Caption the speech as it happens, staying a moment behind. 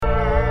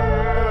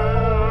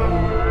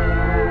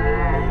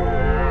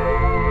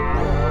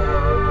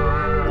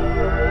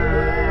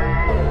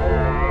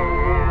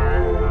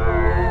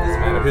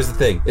Here's the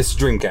thing. It's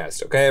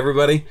Dreamcast, okay,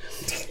 everybody?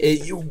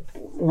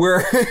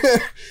 We're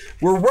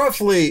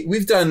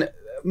we've done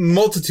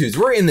multitudes.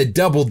 We're in the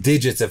double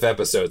digits of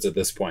episodes at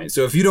this point.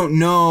 So if you don't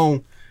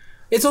know,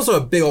 it's also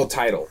a big old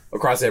title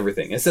across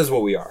everything. It says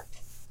what we are.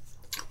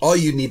 All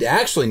you need to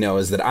actually know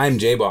is that I'm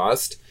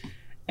J-Bost,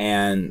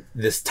 and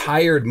this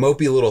tired,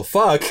 mopey little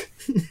fuck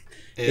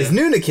is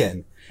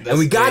Noonikin. And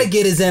we got to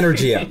get his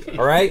energy up,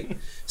 all right?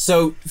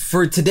 So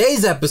for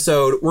today's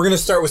episode, we're going to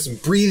start with some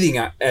breathing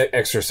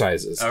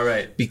exercises. All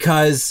right.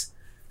 Because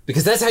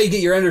that's how you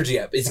get your energy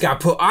up. It's got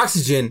to put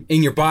oxygen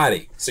in your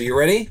body. So you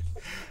ready?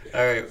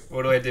 All right.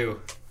 What do I do?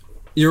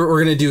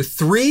 We're going to do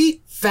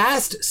 3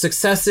 fast,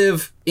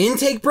 successive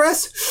intake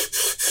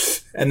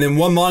breaths, and then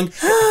 1 long.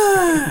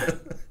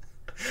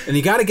 And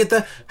you got to get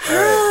the. All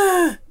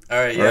right. Yeah. All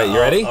right, you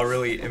ready? I'll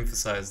really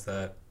emphasize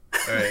that.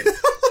 All right.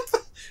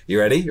 You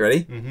ready? You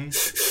ready? Mm-hmm.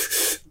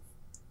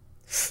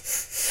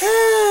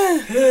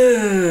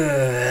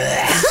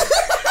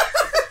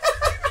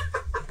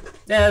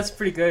 Yeah, that's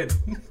pretty good.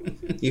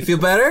 You feel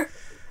better?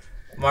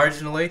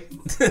 Marginally.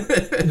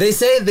 They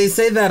say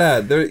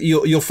that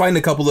you'll find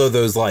a couple of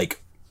those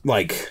like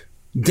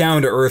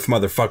down to earth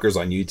motherfuckers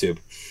on YouTube,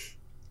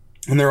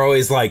 and they're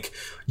always like,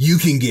 "You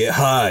can get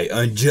high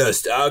on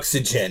just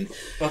oxygen."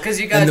 Well, because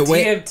you got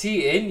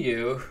TMT in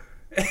you.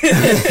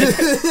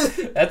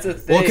 That's a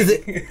thing. Well, because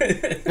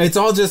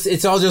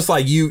it's all just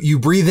like you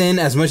breathe in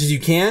as much as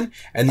you can,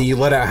 and then you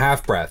let out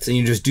half breaths, and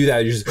you just do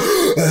that. You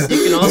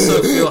can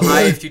also feel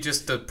high if you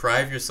just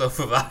deprive yourself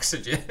of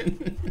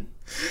oxygen.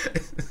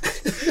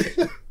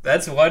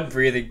 That's one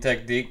breathing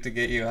technique to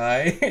get you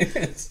high.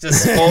 It's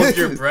just hold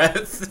your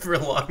breath for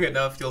long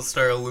enough, you'll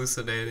start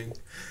hallucinating.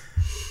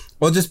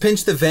 Well, just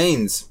pinch the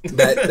veins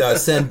that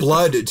send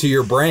blood to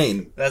your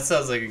brain. That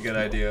sounds like a good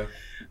idea.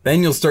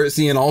 Then you'll start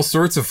seeing all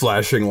sorts of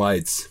flashing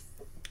lights.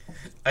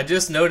 I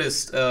just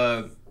noticed,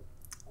 now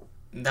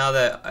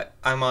that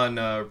I'm on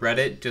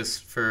Reddit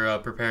just for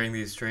preparing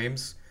these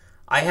streams,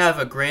 I have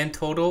a grand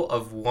total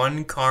of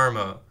 1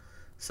 karma.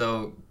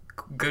 So,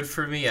 good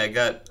for me. I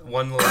got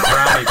 1 little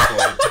brownie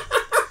point.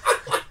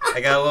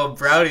 I got a little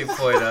brownie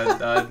point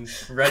on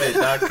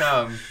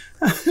Reddit.com.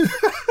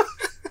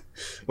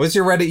 What's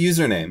your Reddit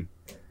username?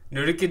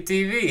 Noonikin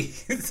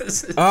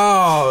TV.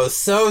 Oh,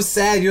 so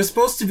sad. You're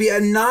supposed to be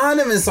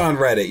anonymous on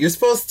Reddit. You're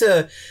supposed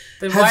to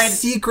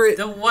secret...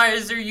 Then why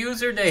is there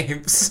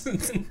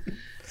usernames?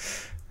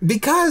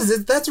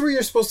 Because that's where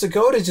you're supposed to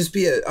go to just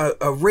be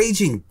a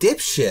raging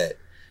dipshit.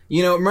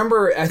 You know,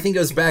 remember, I think it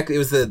was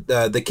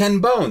the Ken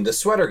Bone, the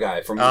sweater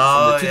guy from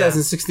the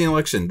 2016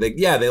 election. They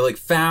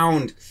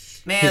found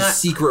his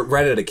secret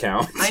Reddit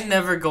account. I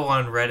never go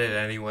on Reddit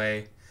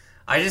anyway.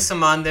 I just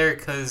am on there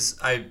because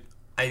I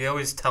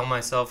always tell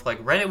myself,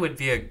 like, Reddit would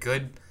be a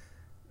good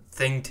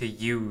thing to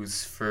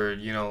use for,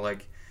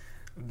 like,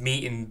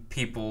 meeting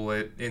people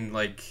in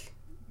like,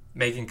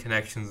 making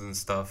connections and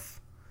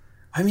stuff.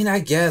 I mean, I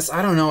guess.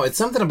 I don't know. It's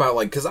something about,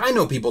 like, because I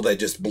know people that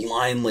just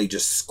blindly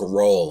just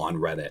scroll on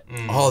Reddit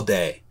all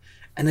day.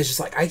 And it's just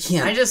like, I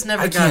can't. I just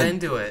never got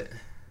into it.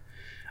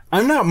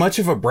 I'm not much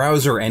of a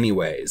browser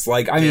anyways.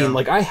 Like, I mean,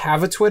 like, I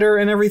have a Twitter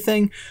and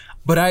everything.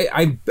 But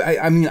I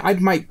mean, I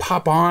might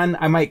pop on.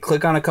 I might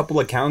click on a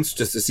couple accounts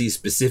just to see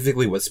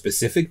specifically what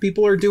specific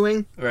people are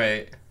doing.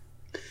 Right.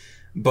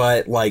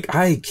 But, like,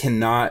 I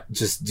cannot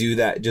just do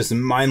that, just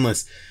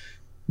mindless.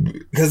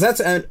 Because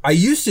I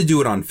used to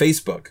do it on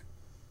Facebook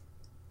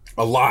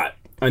a lot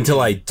until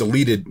I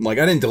deleted, like,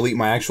 I didn't delete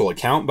my actual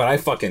account, but I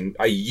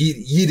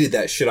yeeted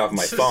that shit off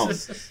my phone.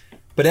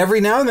 But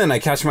every now and then I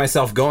catch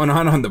myself going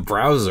on the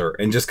browser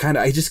and just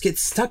I just get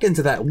stuck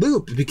into that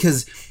loop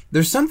because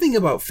there's something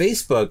about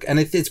Facebook, and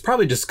it's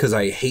probably just because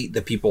I hate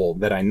the people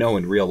that I know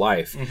in real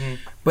life. Mm-hmm.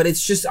 But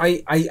it's just,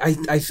 I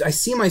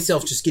see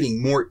myself just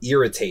getting more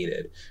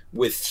irritated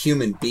with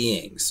human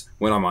beings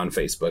when I'm on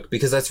Facebook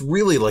because that's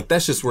really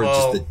that's just where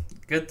just the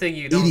good thing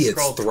you don't idiots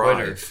scroll thrive.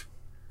 Twitter.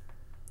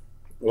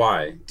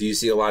 Why? Do you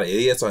see a lot of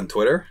idiots on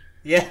Twitter?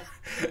 Yeah.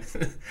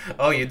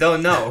 Oh, you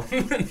don't know.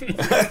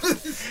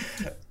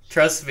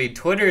 Trust me,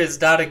 Twitter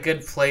is not a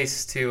good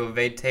place to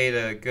maintain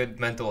a good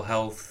mental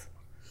health.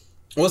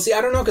 Well, see,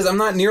 I don't know, because I'm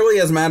not nearly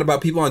as mad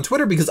about people on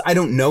Twitter because I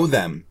don't know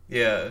them.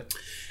 Yeah.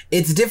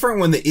 It's different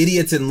when the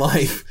idiots in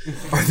life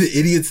are the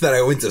idiots that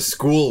I went to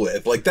school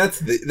with. Like, that's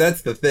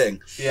the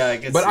thing. Yeah, I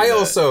guess. But I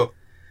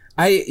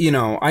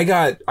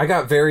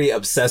got very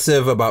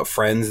obsessive about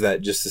friends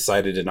that just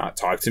decided to not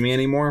talk to me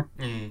anymore.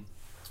 Mm.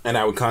 And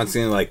I would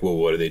constantly like, well,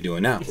 what are they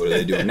doing now? What are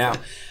they doing now?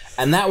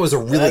 And that was a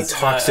really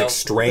toxic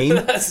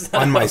strain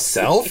on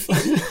myself.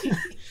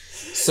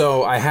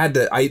 So I had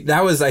to,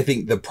 that was, I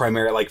think, the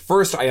primary, like,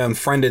 first I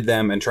unfriended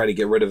them and tried to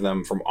get rid of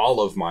them from all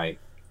of my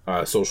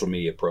social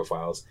media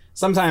profiles.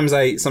 Sometimes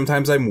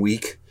I'm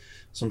weak.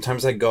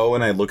 Sometimes I go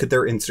and I look at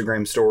their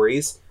Instagram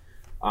stories.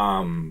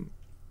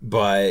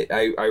 But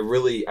I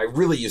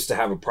really used to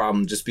have a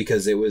problem just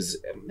because it was,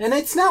 and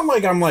it's not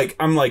like I'm like,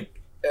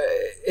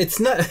 it's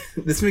not,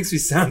 this makes me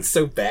sound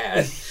so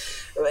bad.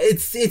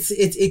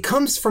 It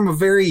comes from a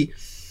very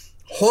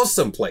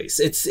wholesome place.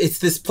 It's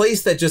this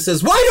place that just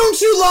says, "Why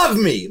don't you love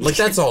me?" Like,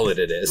 that's all it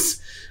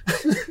is.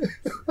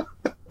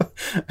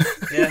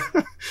 Yeah.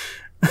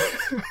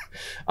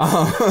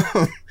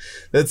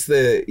 That's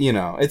the, you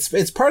know,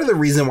 it's part of the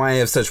reason why I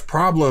have such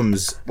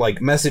problems like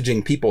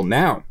messaging people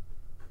now.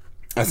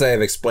 As I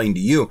have explained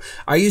to you,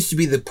 I used to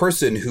be the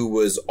person who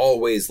was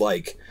always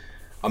like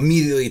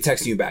immediately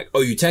texting you back.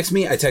 Oh, you text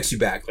me, I text you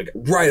back like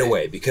right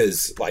away,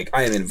 because like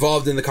I am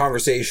involved in the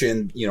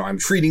conversation. You know, I'm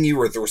treating you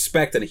with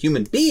respect and a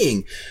human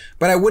being,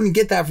 but I wouldn't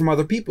get that from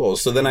other people.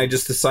 So then I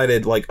just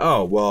decided like,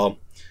 oh, well,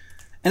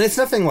 and it's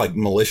nothing like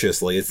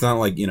maliciously. It's not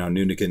like, you know,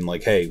 Noonikin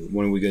like, hey,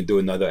 when are we going to do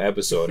another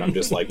episode? I'm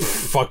just like,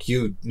 fuck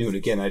you,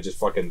 Noonikin. I just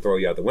fucking throw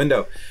you out the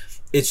window.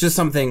 It's just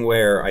something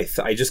where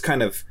I just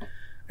kind of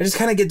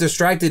get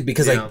distracted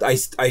because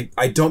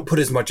I don't put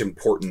as much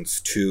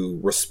importance to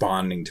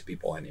responding to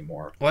people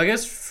anymore. Well, I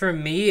guess for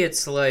me,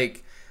 it's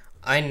like,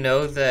 I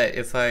know that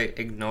if I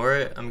ignore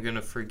it, I'm going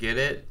to forget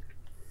it.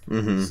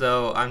 Mm-hmm.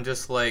 So I'm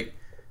just like,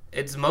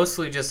 it's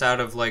mostly just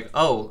out of like,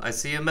 oh, I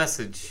see a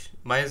message.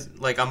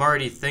 I'm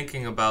already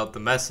thinking about the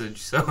message,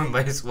 so I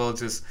might as well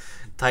just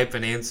type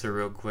an answer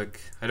real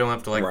quick. I don't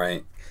have to like,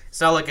 right. It's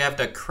not like I have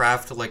to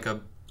craft like a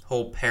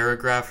whole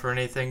paragraph or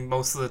anything.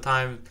 Most of the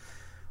time,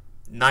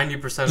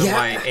 90% of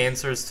my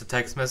answers to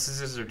text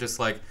messages are just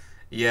like,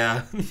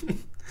 yeah.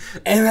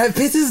 And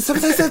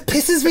sometimes that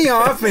pisses me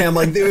off, man.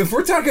 Like, if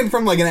we're talking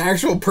from like an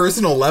actual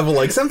personal level,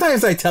 like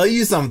sometimes I tell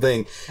you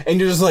something and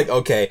you're just like,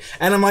 okay.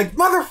 And I'm like,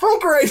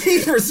 motherfucker, I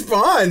need a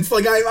response.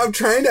 Like, I'm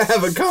trying to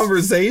have a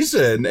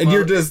conversation and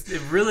you're just...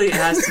 It really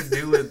has to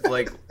do with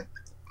like,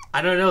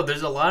 I don't know.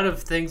 There's a lot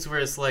of things where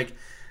it's like,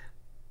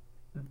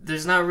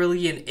 there's not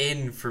really an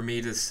in for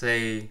me to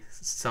say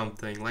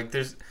something. Like,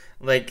 there's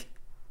like,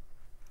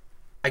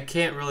 I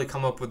can't really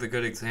come up with a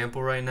good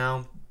example right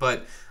now.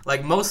 But,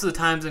 like, most of the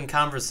times in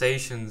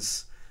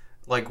conversations,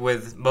 like,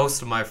 with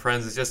most of my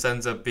friends, it just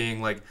ends up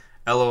being, like,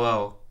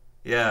 LOL,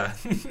 yeah.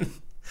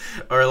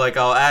 Or, like,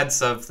 I'll add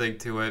something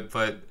to it,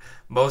 but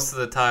most of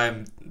the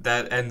time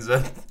that ends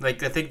up,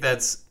 like, I think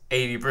that's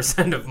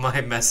 80% of my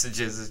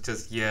messages is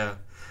just, yeah.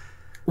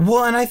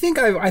 Well, and I think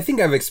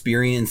I've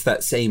experienced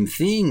that same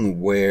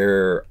thing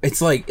where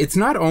it's, like, it's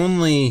not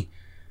only...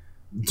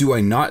 do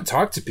I not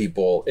talk to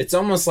people? It's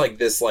almost like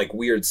this like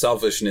weird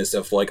selfishness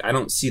of like, I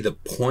don't see the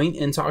point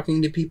in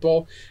talking to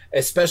people,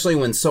 especially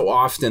when so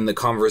often the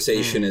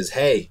conversation is,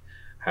 hey,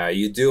 how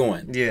you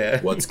doing? Yeah.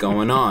 What's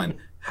going on?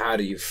 How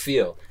do you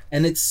feel?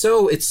 And it's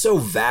so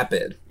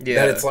vapid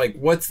that it's like,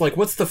 what's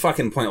the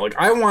fucking point? Like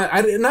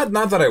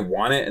not that I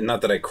want it and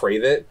not that I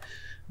crave it,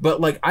 but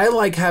like, I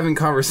like having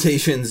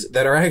conversations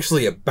that are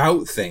actually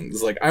about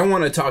things. Like, I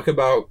want to talk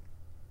about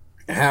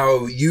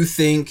how you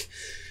think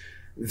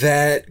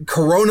that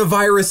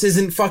coronavirus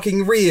isn't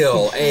fucking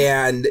real,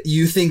 and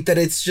you think that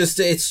it's just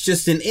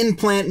an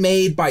implant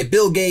made by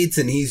Bill Gates,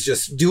 and they're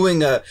just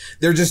doing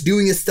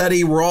a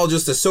study. We're all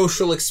just a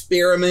social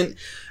experiment.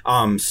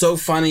 So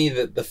funny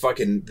that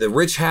the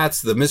rich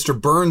hats, the Mr.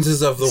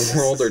 Burnses of the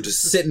world are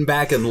just sitting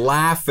back and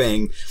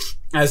laughing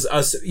as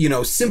us, you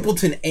know,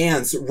 simpleton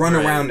ants run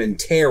around in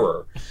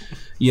terror,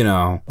 you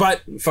know.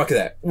 But fuck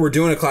that. We're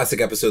doing a classic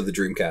episode of the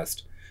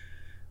Dreamcast.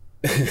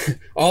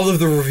 All of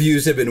the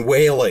reviews have been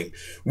wailing.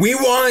 We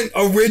want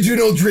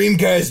original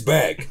Dreamcast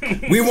back.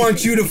 We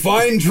want you to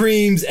find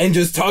dreams and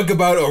just talk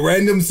about a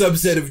random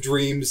subset of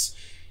dreams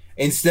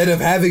instead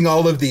of having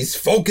all of these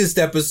focused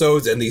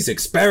episodes and these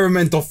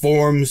experimental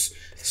forms.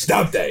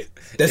 Stop that.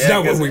 That's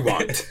not what we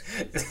want.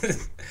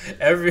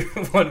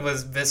 Everyone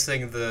was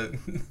missing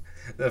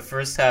the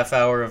first half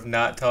hour of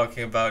not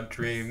talking about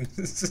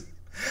dreams.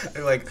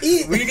 They're like,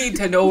 we need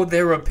to know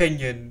their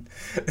opinion.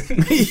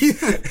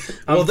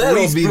 Well,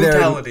 that'll be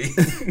brutality.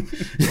 There.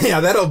 Yeah,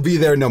 that'll be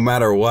there no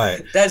matter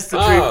what. That's the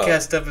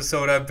Dreamcast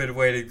episode I've been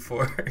waiting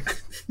for.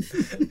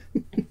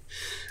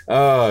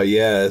 Oh,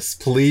 yes.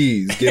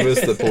 Please give us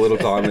the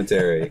political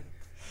commentary.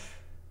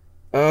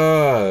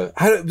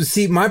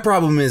 See, my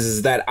problem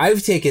is that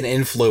I've taken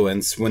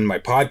influence when my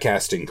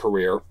podcasting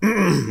career,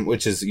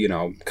 which is, you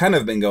know, kind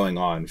of been going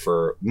on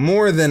for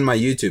more than my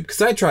YouTube,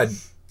 because I tried.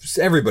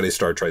 Everybody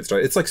tried.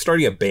 It's like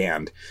starting a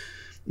band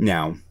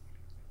now.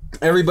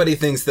 Everybody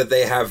thinks that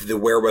they have the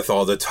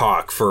wherewithal to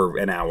talk for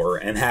an hour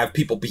and have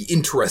people be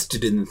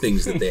interested in the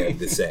things that they have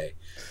to say.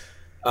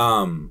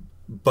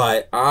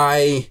 But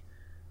I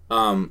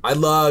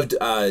loved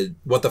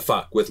What the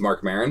Fuck with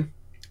Mark Maron,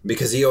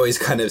 because he always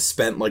kind of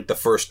spent like the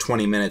first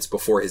 20 minutes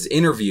before his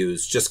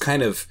interviews just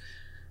kind of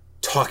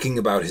talking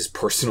about his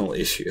personal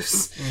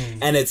issues.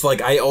 And it's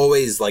like, I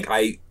always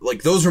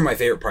those were my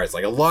favorite parts.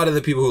 Like, a lot of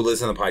the people who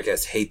listen to the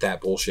podcast hate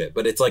that bullshit,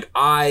 but it's like,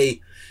 I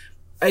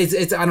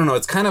don't know.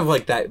 It's kind of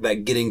like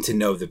that getting to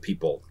know the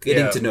people,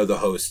 getting to know the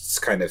hosts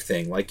kind of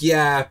thing. Like,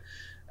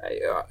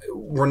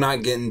 we're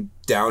not getting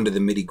down to the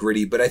nitty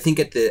gritty, but I think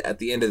at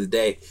the end of the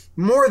day,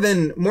 more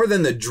than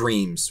the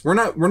dreams, we're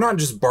not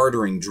just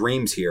bartering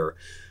dreams here.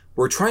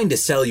 We're trying to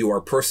sell you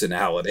our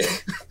personality.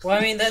 Well,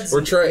 I mean, that's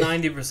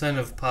 90%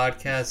 of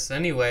podcasts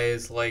anyway,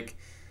 is like,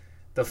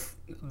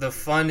 the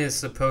fun is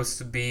supposed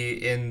to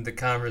be in the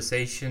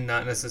conversation,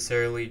 not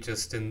necessarily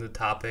just in the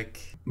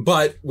topic.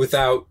 But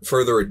without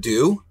further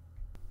ado,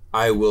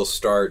 I will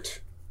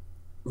start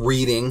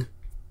reading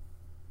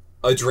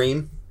a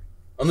dream.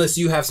 Unless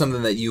you have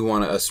something that you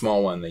want, a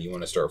small one that you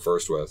want to start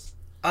first with.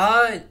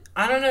 I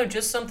don't know,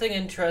 just something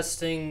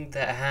interesting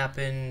that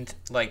happened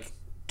like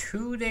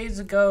 2 days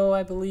ago,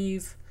 I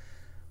believe.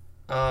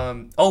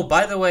 Oh,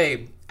 by the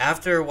way,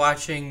 after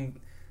watching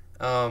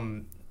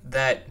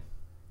that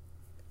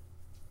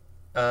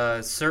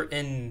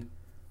certain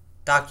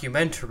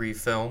documentary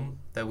film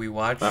that we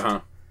watched,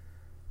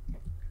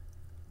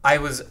 I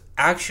was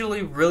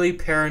actually really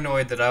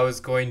paranoid that I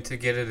was going to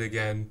get it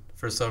again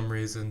for some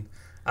reason.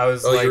 I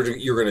was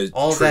you're gonna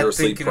all trigger that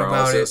sleep thinking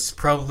paralysis. about it's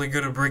probably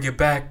gonna bring it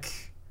back,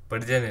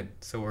 but it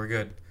didn't, so we're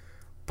good.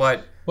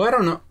 But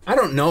well, I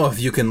don't know if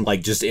you can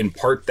like just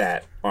impart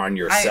that on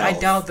yourself. I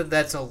doubt that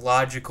that's a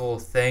logical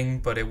thing,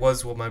 but it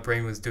was what my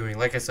brain was doing.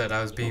 Like I said,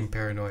 I was being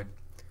paranoid.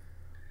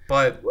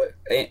 But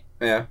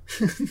yeah.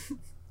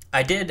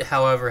 I did,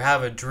 however,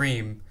 have a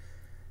dream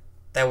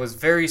that was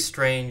very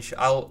strange.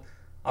 I'll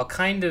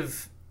kind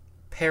of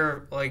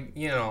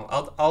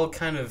I'll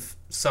kind of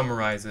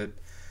summarize it.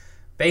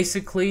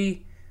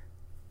 Basically,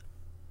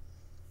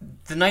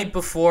 the night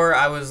before,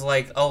 I was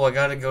like, oh, I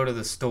gotta go to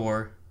the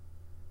store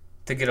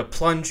to get a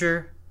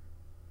plunger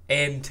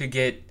and to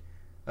get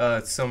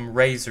some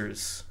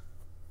razors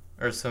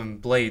or some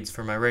blades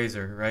for my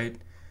razor, right?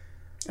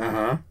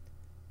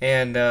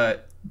 And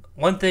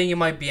one thing you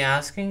might be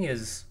asking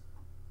is,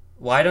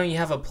 why don't you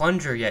have a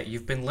plunger yet?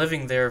 You've been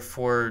living there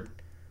for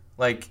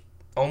like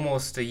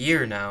almost a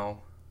year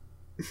now.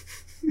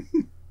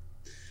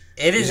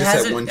 I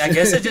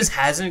guess it just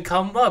hasn't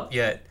come up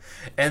yet.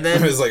 And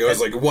then I was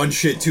like one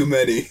shit too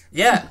many.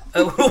 Yeah.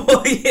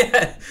 Well,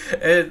 yeah.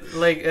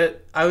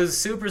 I was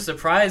super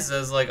surprised. I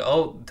was like,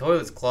 oh, the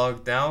toilet's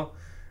clogged now.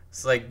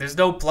 It's like, there's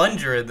no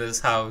plunger in this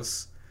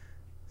house.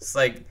 It's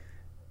like,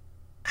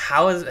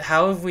 how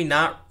have we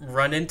not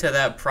run into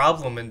that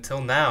problem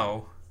until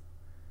now?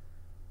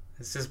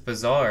 It's just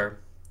bizarre.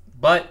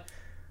 But,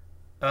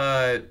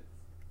 I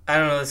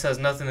don't know, this has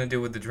nothing to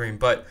do with the dream,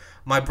 but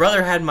my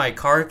brother had my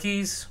car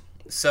keys,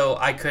 so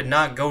I could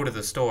not go to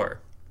the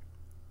store.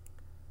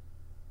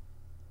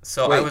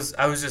 So Wait.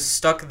 I was just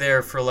stuck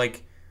there for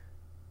like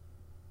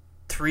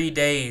 3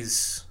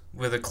 days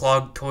with a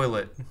clogged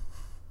toilet.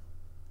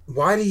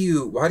 Why does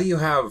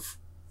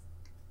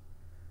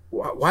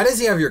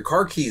he have your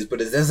car keys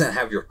but it doesn't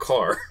have your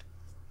car?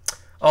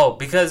 Oh,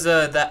 because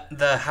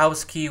the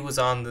house key was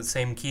on the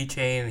same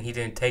keychain and he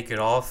didn't take it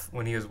off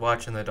when he was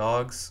watching the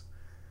dogs.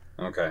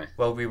 Okay.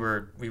 Well, we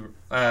were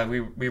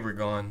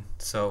gone,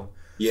 so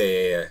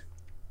Yeah.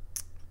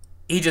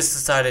 he just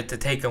decided to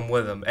take them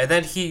with him, and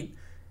then he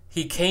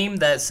came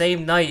that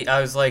same night.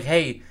 I was like,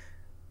 hey,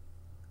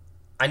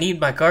 I need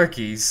my car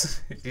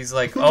keys. He's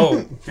like,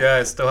 oh, yeah,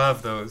 I still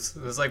have those.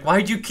 I was like,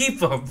 why'd you keep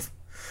them?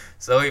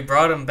 So he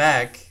brought them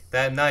back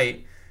that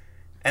night,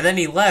 and then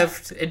he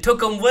left and took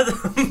them with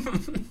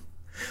him.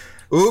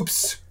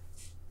 Oops.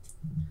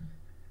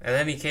 And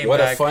then he came back. What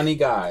back. A funny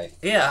guy.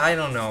 Yeah, I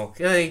don't know.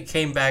 He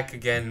came back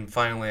again, and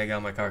finally I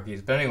got my car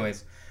keys. But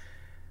anyways,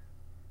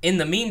 in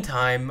the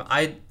meantime,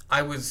 I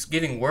was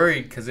getting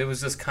worried because it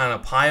was just kind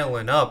of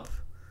piling up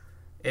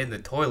in the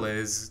toilet.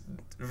 Is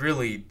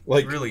really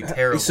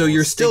terrible. So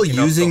you're still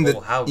using the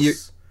whole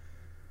house.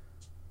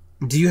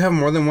 Do you have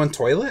more than one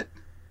toilet?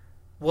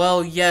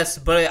 Well, yes,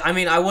 but I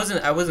mean, I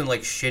wasn't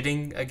like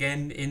shitting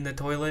again in the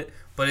toilet,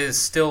 but it's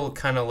still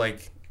kind of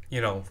like,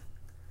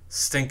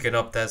 stinking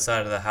up that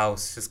side of the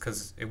house just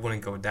because it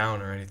wouldn't go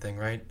down or anything,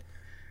 right?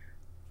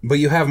 But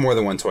you have more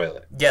than one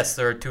toilet. Yes,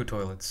 there are 2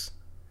 toilets.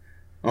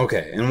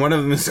 Okay, and one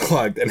of them is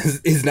clogged and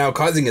is now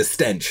causing a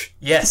stench.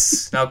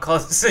 Yes, now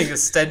causing a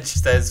stench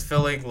that is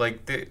filling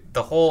like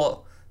the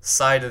whole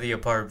side of the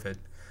apartment.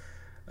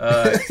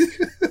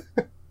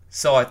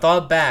 So I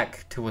thought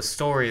back to a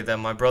story that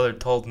my brother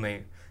told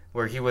me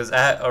where he was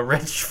at a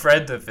rich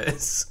friend of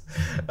his,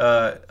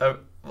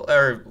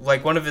 or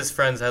like one of his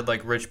friends had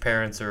like rich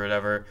parents or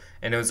whatever,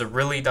 and it was a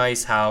really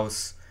nice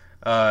house,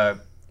 and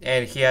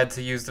he had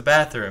to use the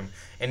bathroom,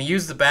 and he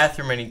used the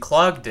bathroom and he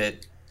clogged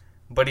it,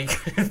 but he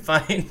couldn't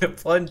find a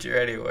plunger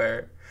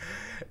anywhere.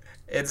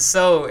 And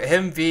so,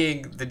 him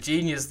being the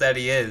genius that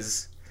he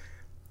is,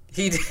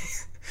 he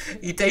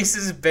takes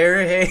his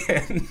bare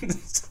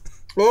hands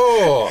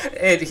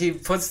and he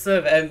puts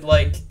them, and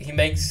like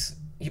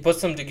he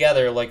puts them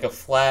together like a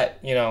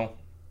flat,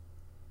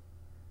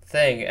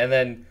 thing, and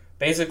then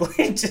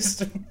basically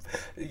just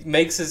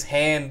makes his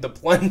hand the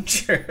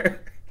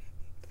plunger.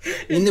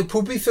 In the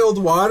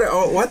poopy-filled water?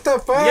 Oh, what the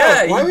fuck?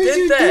 Yeah, Why would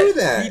you do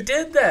that? He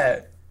did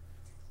that.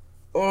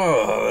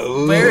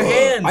 Oh, bare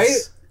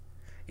hands.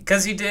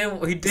 Because he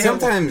did.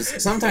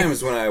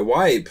 Sometimes when I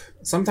wipe,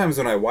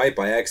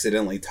 I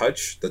accidentally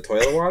touch the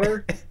toilet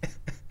water,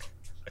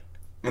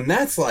 and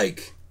that's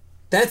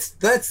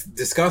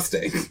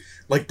disgusting.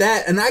 Like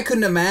that, and I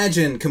couldn't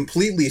imagine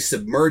completely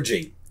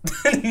submerging.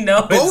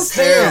 No, both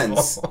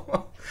hands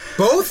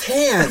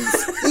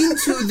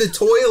into the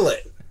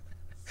toilet.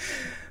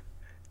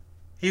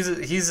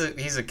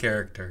 He's a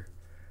character.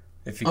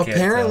 If you can't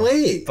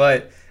Apparently. tell.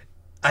 But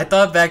I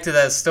thought back to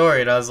that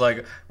story and I was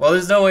like, well,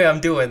 there's no way I'm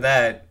doing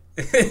that.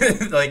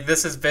 Like,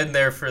 this has been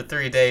there for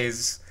 3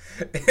 days.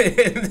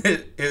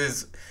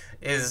 It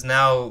is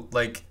now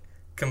like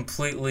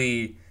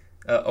completely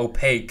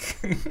opaque.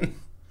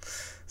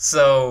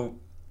 So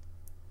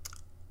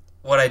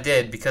what I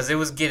did, because it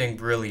was getting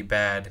really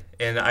bad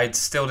and I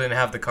still didn't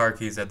have the car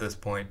keys at this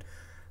point,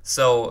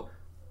 so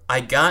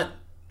I got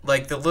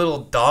like the little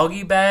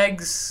doggy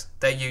bags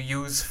that you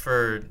use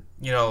for,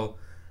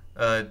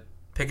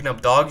 picking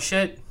up dog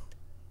shit.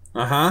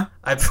 Uh-huh.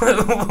 I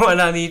put one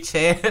on each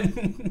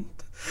hand.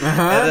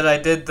 Uh-huh. And then I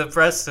did the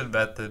Preston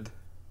method.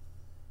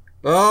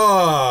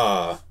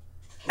 Oh.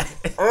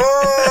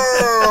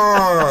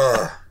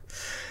 Oh.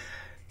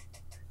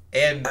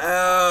 And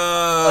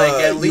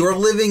you were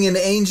living in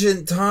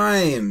ancient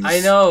times. I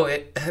know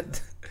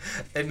it.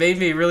 It made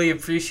me really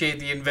appreciate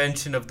the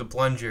invention of the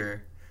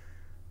plunger.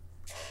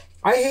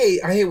 I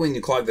hate when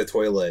you clog the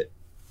toilet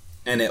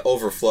and it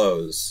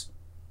overflows.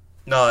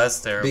 No, that's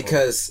terrible.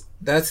 Because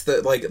that's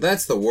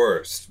the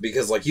worst.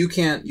 Because like you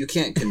can't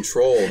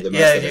control the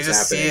mess yeah, that's you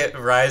just happening. see it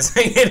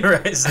rising and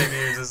rising. And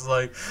you're just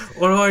like,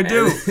 what do I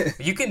do?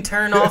 You can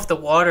turn off the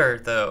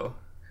water though.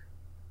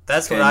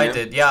 That's what I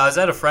did. Yeah, I was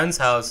at a friend's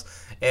house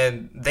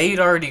and they'd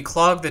already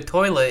clogged the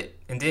toilet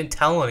and didn't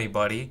tell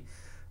anybody.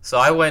 So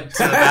I went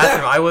to the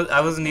bathroom.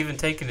 I wasn't even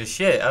taking a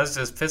shit. I was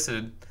just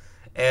pissing.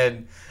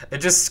 And it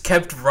just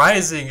kept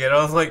rising, and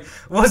I was like,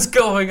 what's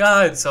going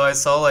on? So I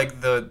saw like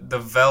the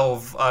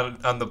valve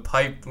on the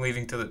pipe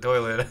leading to the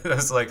toilet. I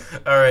was like,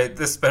 alright,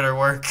 this better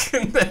work.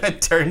 And then I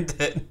turned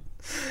it and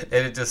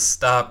it just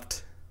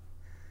stopped.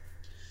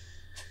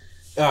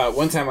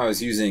 One time I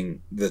was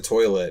using the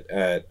toilet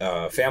at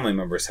a family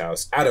member's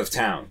house out of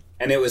town.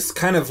 And it was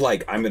kind of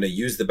like, I'm going to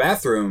use the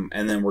bathroom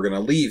and then we're going to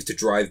leave to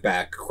drive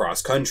back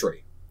cross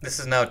country. This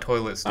is now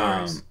toilet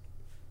stories.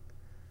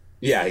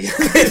 Yeah.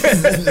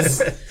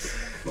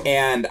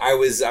 And I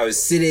was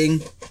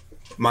sitting,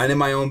 minding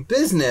my own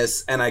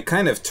business, and I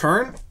kind of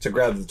turn to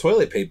grab the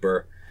toilet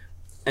paper,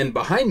 and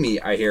behind me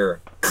I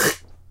hear,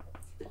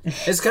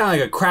 it's kind of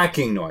like a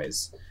cracking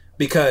noise,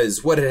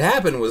 because what had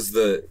happened was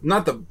the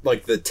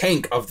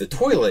tank of the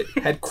toilet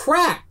had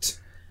cracked.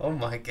 Oh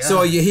my god!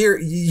 So you hear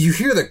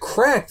the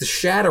crack, the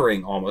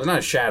shattering almost,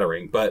 not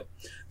shattering, but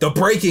the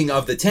breaking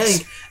of the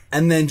tank,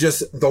 and then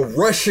just the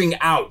rushing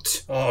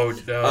out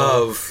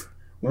of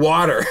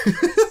water.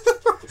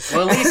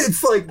 Well, at least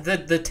it's like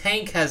the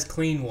tank has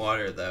clean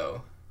water,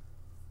 though.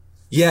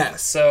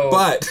 Yes, so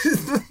but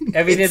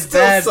I mean it's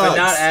bad, but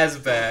not as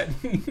bad.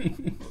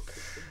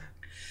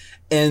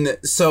 And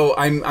so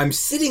I'm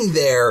sitting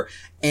there,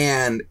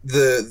 and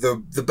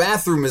the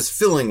bathroom is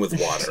filling with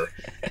water,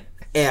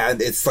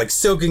 and it's like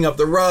soaking up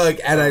the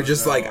rug, and I'm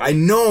just like, I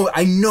know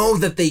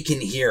that they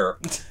can hear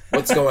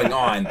what's going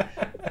on,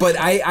 but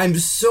I'm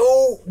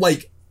so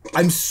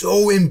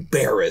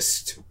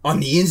embarrassed on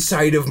the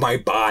inside of my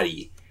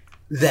body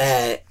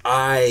that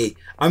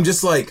I'm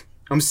just like,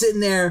 I'm sitting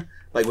there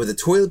like with the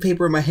toilet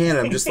paper in my hand,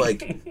 and I'm just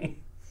like,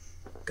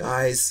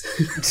 guys,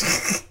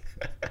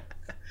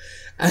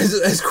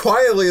 as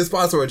quietly as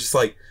possible, I'm just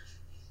like,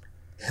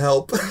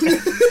 help.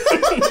 Because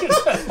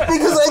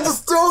I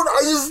just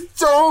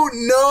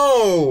don't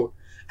know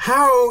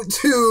how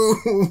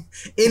to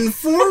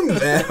inform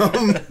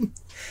them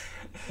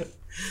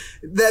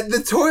that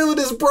the toilet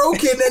is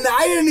broken and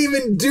I didn't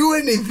even do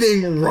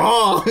anything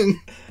wrong.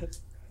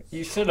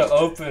 You should have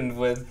opened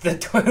with the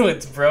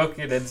toilet's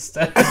broken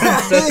instead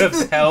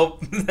of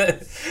help,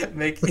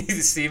 making you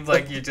seem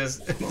like you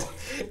just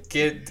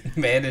can't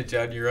manage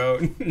on your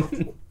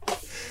own.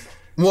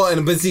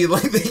 Well, but see,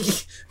 like,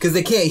 because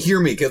they can't hear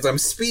me because I'm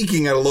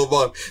speaking at a low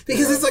volume.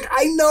 Because it's like,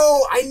 I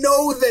know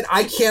that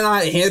I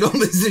cannot handle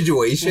the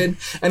situation,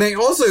 and I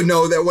also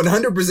know that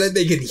 100%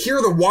 they can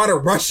hear the water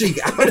rushing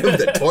out of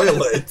the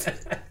toilet.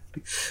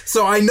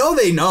 So I know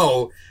they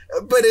know,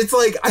 but it's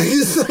like I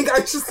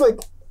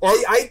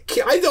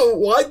don't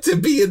want to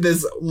be in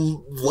this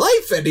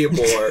life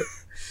anymore.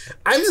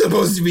 I'm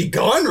supposed to be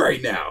gone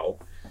right now.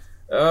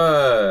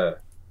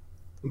 But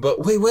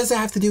wait, what does that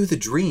have to do with the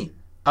dream?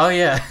 Oh,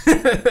 yeah.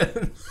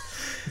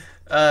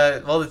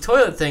 Well, the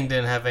toilet thing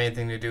didn't have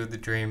anything to do with the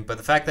dream, but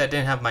the fact that I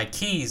didn't have my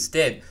keys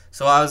did.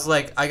 So I was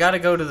like, I gotta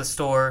go to the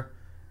store,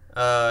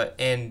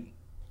 and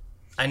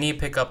I need to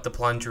pick up the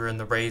plunger and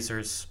the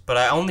razors. But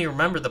I only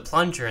remember the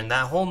plunger, and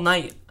that whole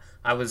night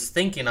I was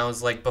thinking, I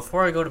was like,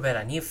 before I go to bed,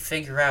 I need to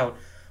figure out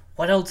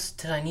what else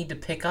did I need to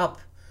pick up,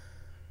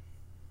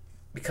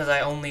 because I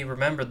only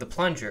remembered the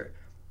plunger.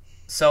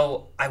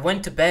 So I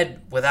went to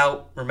bed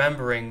without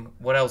remembering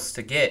what else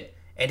to get.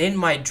 And in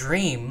my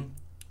dream,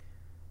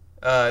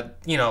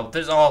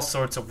 there's all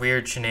sorts of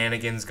weird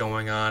shenanigans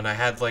going on. I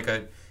had like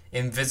a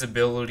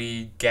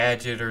invisibility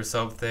gadget or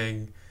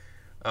something,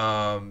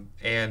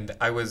 and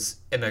I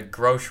was in a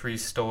grocery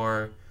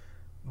store.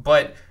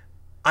 But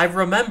I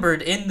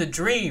remembered in the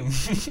dream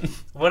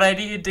what I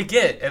needed to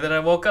get, and then I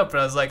woke up and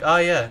I was like, oh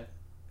yeah.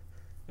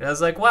 And I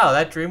was like, wow,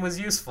 that dream was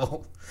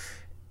useful.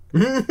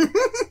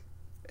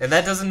 And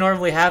that doesn't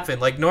normally happen.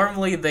 Like,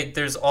 normally, like,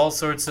 there's all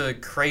sorts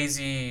of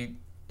crazy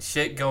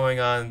shit going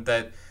on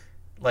that,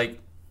 like,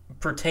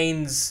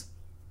 pertains,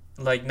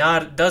 like,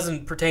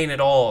 doesn't pertain at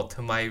all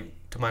to my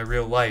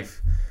real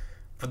life.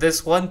 But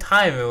this one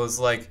time, it was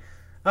like,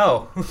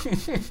 oh.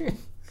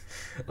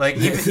 Like,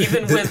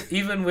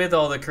 even with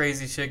all the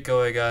crazy shit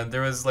going on,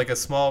 there was, like, a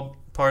small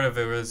part of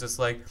it where it was just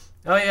like,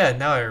 oh, yeah,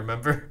 now I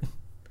remember.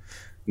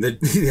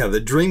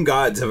 The dream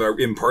gods have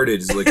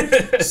imparted,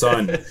 like,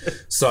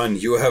 son,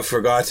 you have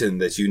forgotten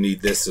that you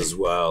need this as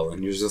well.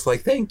 And you're just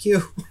like, thank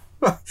you.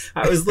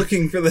 I was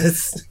looking for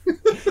this.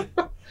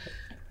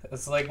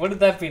 It's like,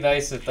 wouldn't that be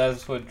nice if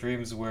that's what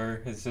dreams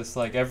were? It's just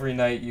like every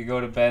night you go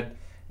to bed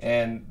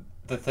and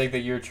the thing that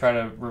you're trying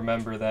to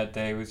remember that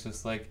day was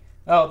just like,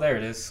 oh, there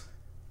it is.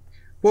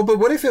 Well, but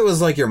what if it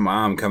was like your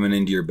mom coming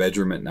into your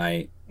bedroom at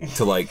night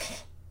to, like,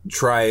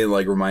 try and,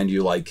 like, remind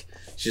you, like,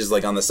 she's,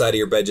 like, on the side of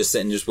your bed just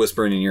sitting, just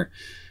whispering in your,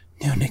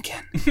 noon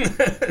again.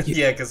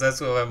 Yeah, because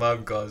that's what my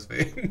mom calls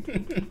me.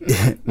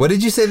 What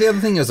did you say the other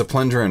thing? It was a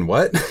plunger and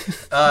what?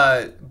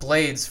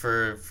 Blades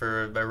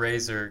for a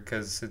razor,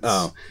 because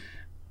it's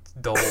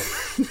dull.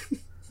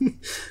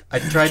 I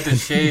tried to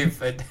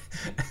shave.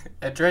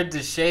 I tried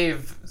to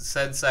shave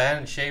since I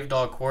hadn't shaved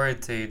all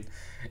quarantine,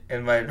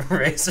 and my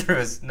razor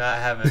was not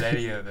having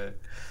any of it.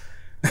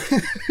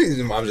 His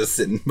mom's just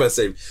sitting by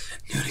saying,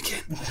 "Nude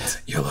again.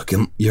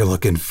 You're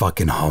looking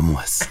fucking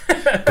homeless.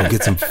 Go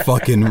get some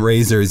fucking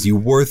razors, you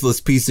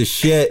worthless piece of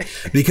shit.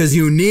 Because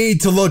you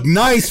need to look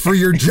nice for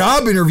your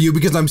job interview.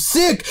 Because I'm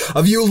sick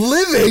of you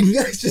living."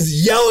 Just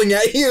yelling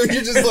at you.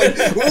 You're just like,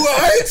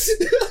 what?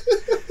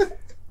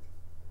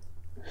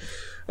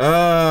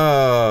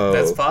 Oh,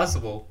 that's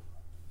possible.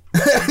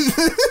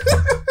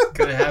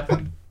 Could have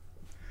happened.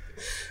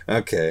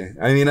 Okay,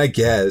 I mean, I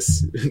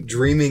guess.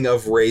 Dreaming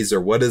of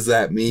razor, what does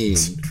that mean?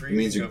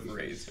 Dreaming of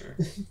razor.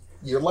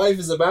 Your life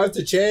is about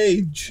to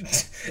change.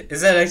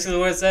 Is that actually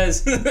what it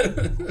says?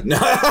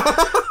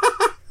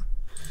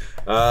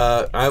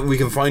 We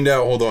can find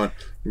out. Hold on.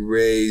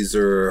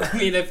 Razor. I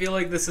mean, I feel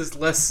like this is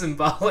less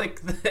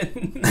symbolic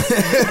than...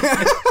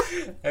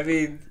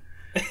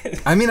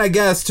 I mean, I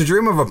guess to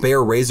dream of a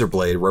bare razor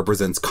blade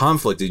represents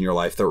conflict in your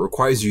life that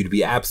requires you to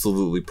be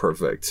absolutely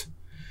perfect.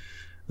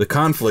 The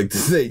conflict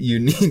is that you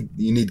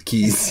need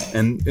keys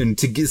and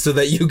to get so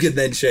that you can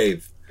then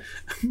shave.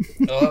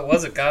 Oh, it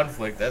was a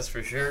conflict, that's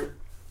for sure.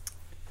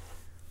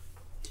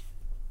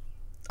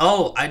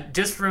 Oh, I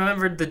just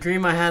remembered the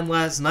dream I had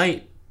last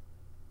night.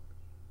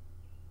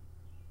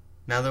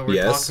 Now that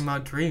we're talking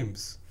about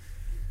dreams.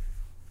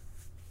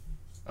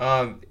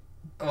 Well,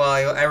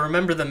 I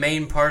remember the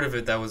main part of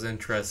it that was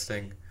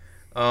interesting.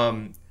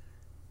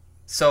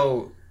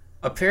 So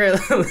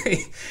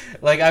apparently,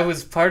 like, I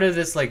was part of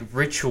this, like,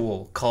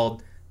 ritual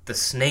called the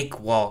snake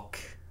walk,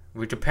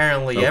 which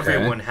apparently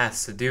everyone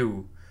has to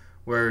do,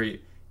 where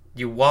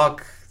you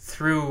walk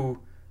through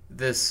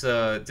this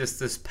just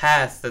this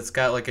path that's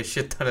got, like, a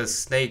shit ton of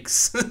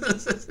snakes.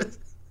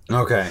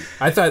 Okay,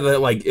 I thought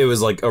that, like, it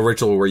was like a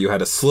ritual where you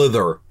had to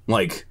slither,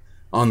 like,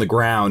 on the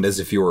ground as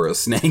if you were a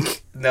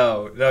snake.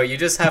 No, you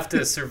just have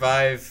to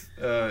survive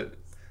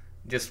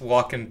just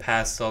walking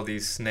past all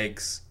these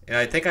snakes. And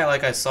I think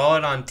I saw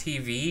it on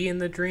TV in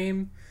the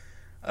dream,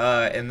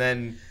 and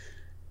then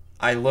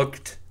I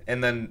looked,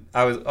 and then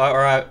I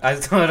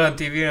saw it on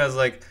TV, and I was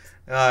like,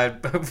 I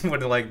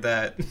wouldn't like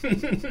that.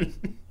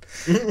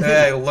 And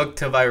I looked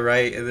to my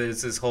right, and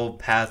there's this whole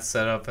path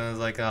set up, and I was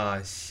like,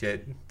 oh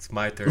shit, it's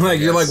my turn. Like,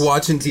 you're like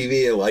watching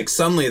TV, and like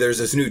suddenly there's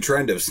this new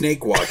trend of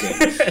snake walking.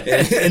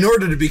 In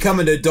order to become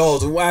an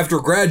adult after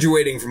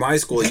graduating from high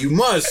school, you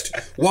must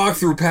walk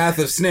through path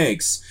of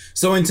snakes.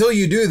 So until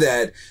you do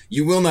that,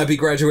 you will not be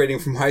graduating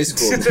from high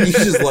school. And you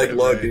just like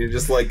look, right. And you're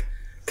just like,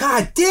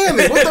 God damn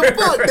it! What the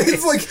fuck?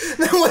 It's like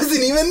that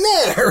wasn't even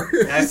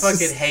there. I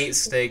fucking hate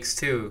snakes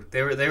too.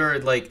 They were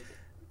like,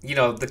 you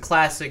know, the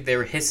classic. They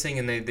were hissing,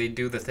 and they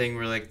do the thing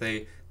where like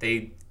they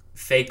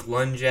fake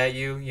lunge at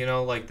you. You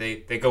know, like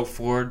they go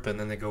forward, but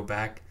then they go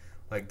back,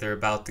 like they're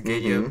about to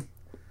get you.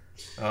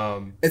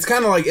 It's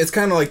kind of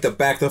like the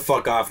back the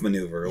fuck off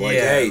maneuver. Like,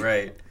 yeah, hey,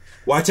 right.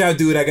 Watch out,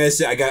 dude.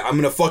 I'm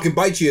gonna fucking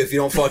bite you if you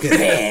don't fucking.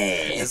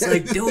 It's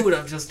like, dude,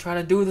 I'm just trying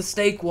to do the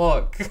snake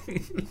walk.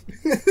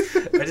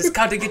 I just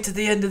got to get to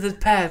the end of the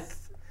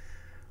path.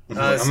 I'm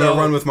gonna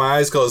run with my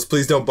eyes closed.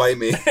 Please don't bite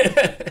me.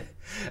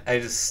 I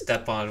just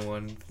step on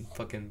one.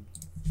 Fucking.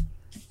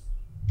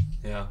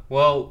 Yeah.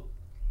 Well,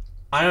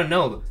 I don't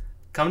know.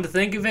 Come to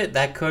think of it,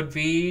 that could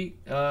be.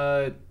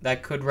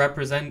 That could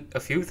represent a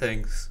few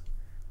things.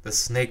 The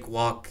snake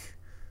walk.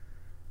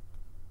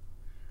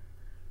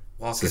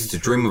 Says to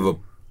dream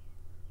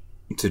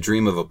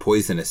of a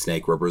poisonous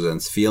snake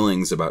represents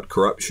feelings about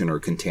corruption or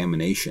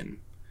contamination.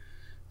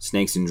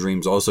 Snakes in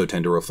dreams also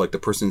tend to reflect a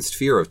person's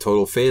fear of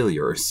total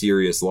failure or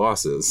serious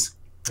losses.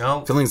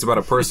 Oh. Feelings about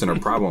a person or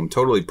problem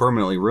totally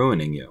permanently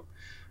ruining you.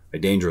 A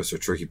dangerous or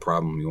tricky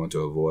problem you want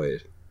to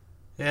avoid.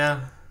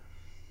 Yeah.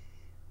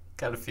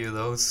 Got a few of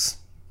those.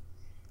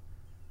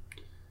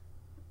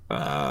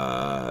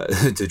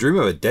 To dream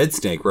of a dead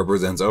snake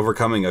represents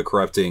overcoming a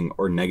corrupting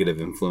or negative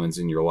influence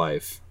in your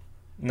life.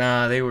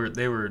 Nah, they were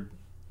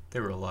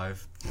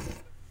alive.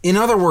 In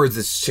other words,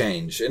 it's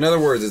change. In other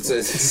words,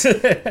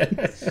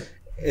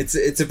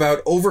 it's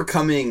about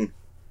overcoming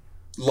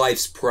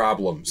life's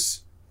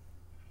problems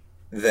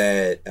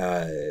that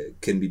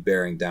can be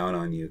bearing down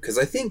on you. Because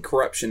I think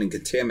corruption and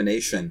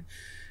contamination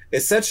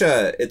it's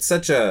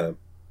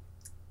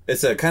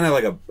a kind of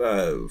like a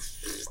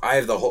eye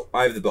of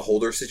the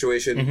beholder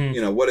situation. Mm-hmm.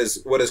 You know, what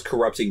is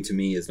corrupting to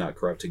me is not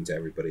corrupting to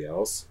everybody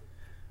else.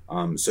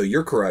 So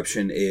your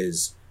corruption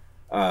is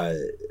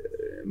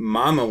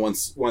Mama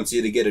wants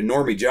you to get a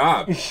normie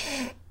job.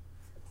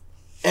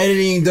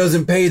 Editing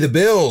doesn't pay the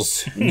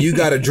bills. You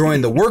got to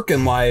join the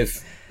working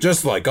life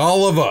just like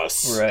all of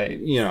us. Right.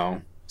 You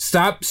know,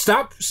 stop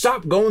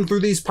going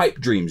through these pipe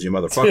dreams, you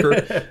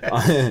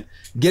motherfucker.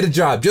 Get a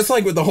job. Just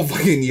like with the whole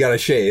fucking you got to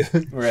shave.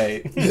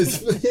 Right.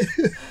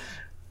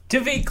 To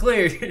be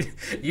clear,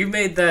 you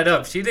made that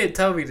up. She didn't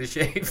tell me to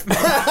shave.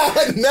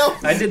 No.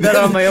 I did that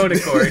on my own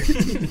accord.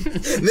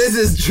 This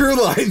is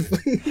true life.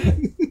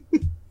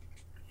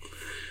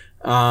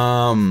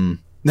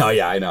 No,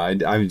 yeah, I know.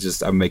 I'm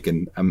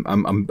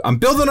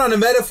building on a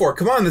metaphor.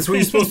 Come on, that's what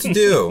you're supposed to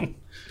do.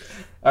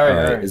 All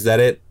right. Is that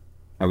it?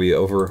 Are we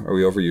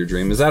over your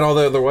dream? Is that all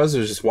there was? It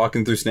was just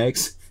walking through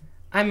snakes?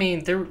 I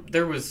mean,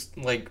 there was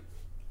like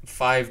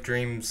 5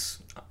 dreams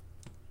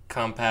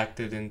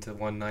compacted into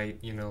one night.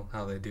 You know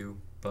how they do,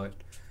 but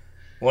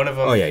one of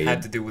them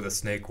had to do with a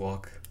snake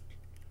walk.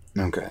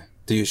 Okay.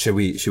 Should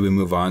we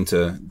move on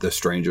to the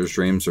stranger's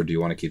dreams, or do you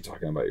want to keep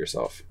talking about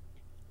yourself?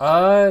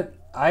 I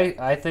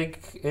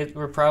think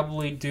we're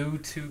probably due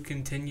to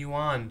continue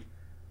on.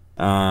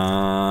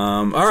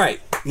 All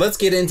right. Let's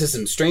get into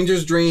some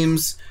stranger's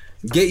dreams.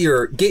 Get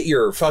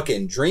your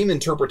fucking dream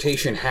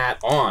interpretation hat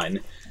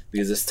on,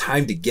 because it's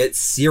time to get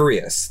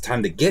serious.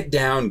 Time to get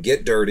down,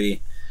 get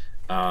dirty,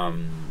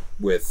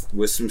 with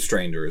some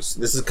strangers.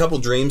 This is a couple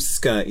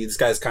dreams. This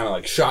guy's kind of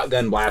like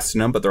shotgun blasting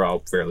them, but they're all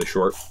fairly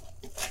short.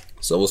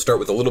 So we'll start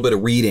with a little bit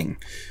of reading.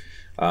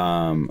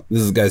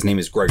 This guy's name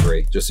is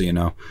Gregory, just so you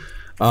know.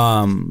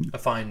 A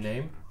fine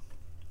name.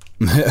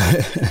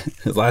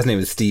 His last name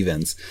is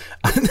Stevens.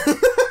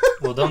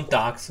 Well, don't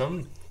dox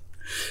him.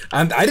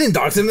 I didn't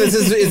dox him. It's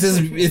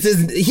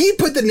his. He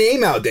put the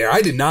name out there.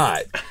 I did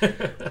not.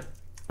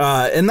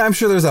 And I'm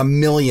sure there's a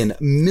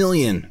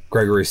million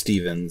Gregory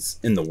Stevens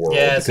in the world.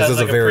 Yeah, it sounds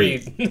like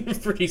a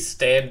pretty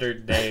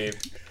standard name.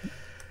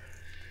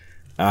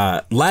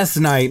 Last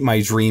night,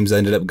 my dreams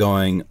ended up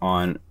going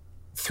on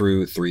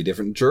through 3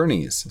 different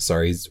journeys.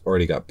 Sorry, he's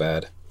already got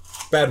bad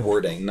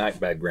wording, not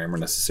bad grammar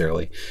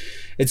necessarily.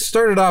 It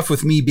started off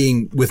with me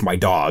being with my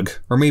dog,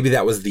 or maybe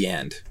that was the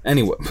end.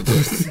 Anyway.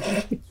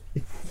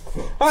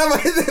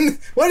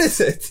 What is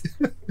it?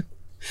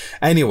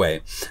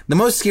 Anyway, the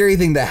most scary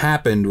thing that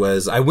happened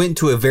was I went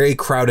to a very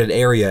crowded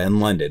area in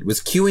London, was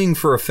queuing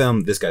for a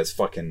film. He's from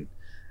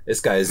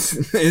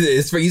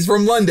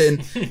London.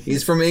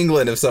 He's from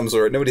England of some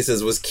sort. Nobody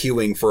says was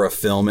queuing for a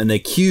film, and the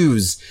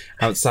queues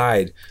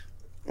outside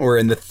were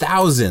in the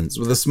thousands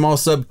with a small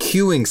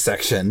sub-queuing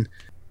section,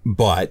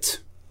 but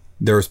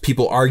there's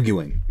people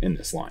arguing in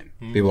this line.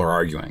 People are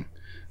arguing.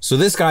 So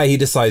this guy, he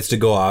decides to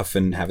go off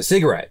and have a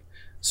cigarette.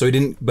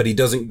 But he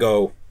doesn't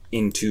go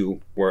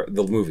into where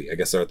the movie. I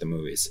guess they're at the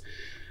movies.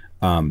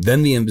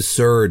 Then the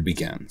absurd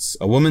begins.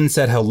 A woman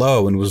said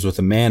hello and was with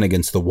a man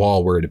against the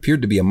wall where it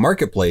appeared to be a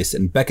marketplace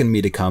and beckoned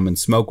me to come and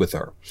smoke with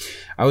her.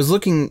 I was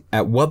looking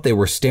at what they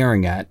were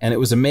staring at, and it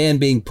was a man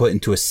being put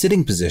into a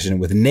sitting position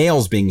with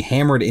nails being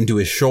hammered into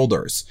his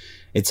shoulders.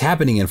 It's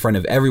happening in front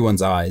of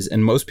everyone's eyes,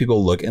 and most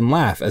people look and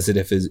laugh as it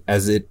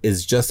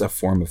is just a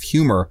form of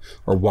humor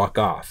or walk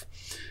off.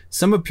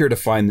 Some appear to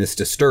find this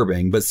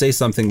disturbing, but say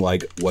something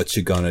like, "What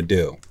you gonna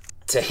do?"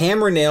 To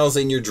hammer nails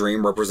in your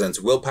dream represents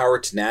willpower,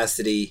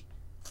 tenacity.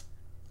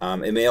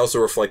 It may also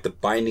reflect the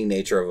binding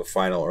nature of a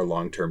final or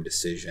long-term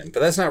decision, but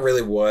that's not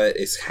really what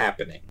is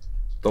happening.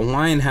 The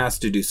line has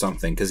to do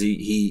something, because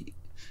he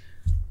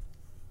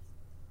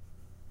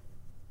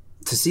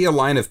to see a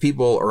line of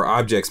people or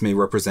objects may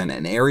represent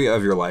an area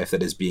of your life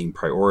that is being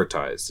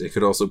prioritized. It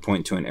could also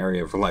point to an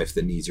area of life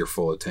that needs your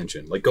full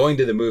attention, like going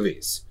to the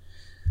movies.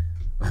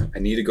 I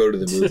need to go to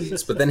the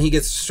movies. But then he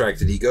gets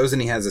distracted. He goes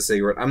and he has a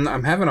cigarette.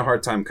 I'm having a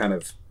hard time kind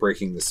of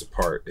breaking this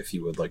apart, if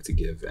you would like to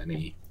give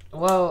any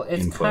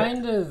it's input.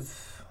 Kind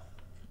of...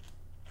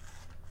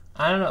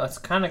 I don't know. It's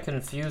kind of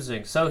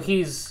confusing. So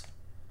he's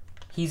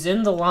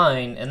in the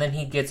line, and then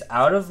he gets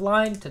out of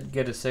line to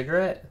get a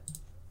cigarette?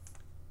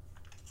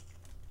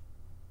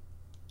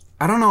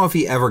 I don't know if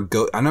he ever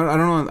go. I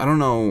don't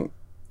know.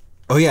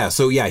 Oh, yeah.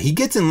 So, yeah, he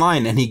gets in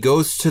line, and he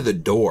goes to the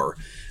door.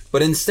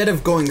 But instead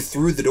of going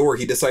through the door,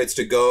 he decides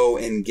to go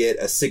and get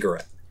a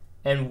cigarette.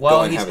 And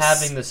while he's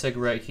having the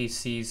cigarette, he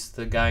sees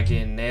the guy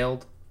getting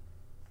nailed.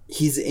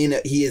 He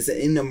is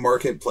in a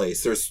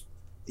marketplace.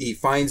 He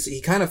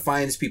kind of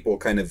finds people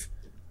kind of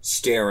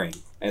staring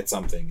at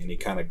something, and he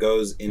kind of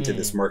goes into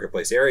this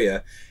marketplace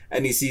area,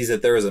 and he sees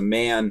that there is a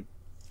man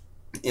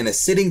in a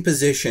sitting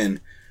position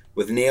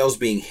with nails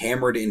being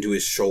hammered into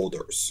his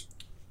shoulders.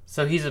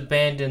 So he's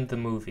abandoned the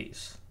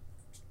movies.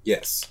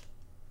 Yes.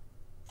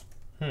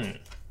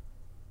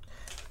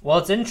 Well,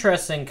 it's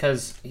interesting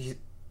because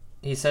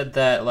he said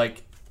that,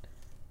 like,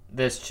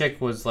 this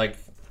chick was, like,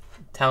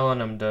 telling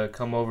him to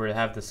come over to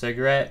have the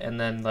cigarette, and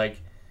then,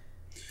 like...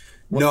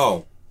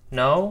 No.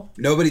 No?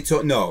 Nobody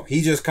told... No,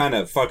 he just kind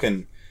of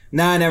fucking...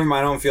 Nah, never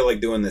mind, I don't feel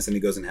like doing this, and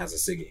he goes and has a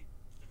ciggy.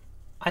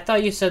 I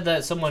thought you said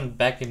that someone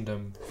beckoned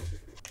him.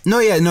 No,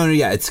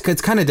 it's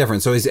kind of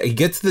different. So he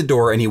gets to the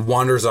door, and he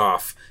wanders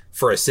off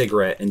for a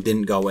cigarette and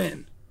didn't go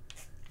in.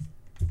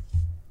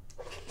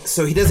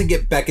 So he doesn't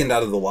get beckoned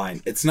out of the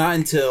line. It's not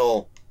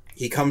until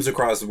he comes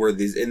across where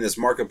in this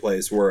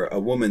marketplace where a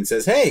woman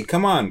says, "Hey,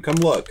 come on, come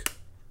look."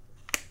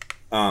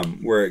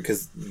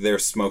 Because they're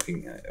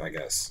smoking, I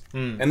guess.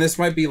 And this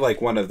might be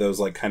like one of those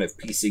like kind of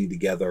piecing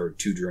together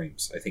two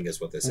dreams, I think is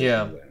what this is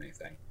more than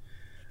anything.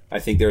 I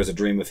think there's a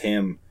dream of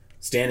him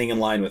standing in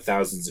line with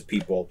thousands of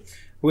people,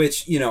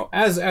 which, you know,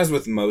 as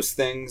with most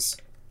things,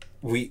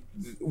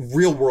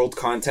 real world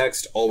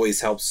context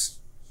always helps.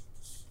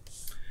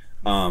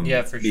 For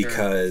sure.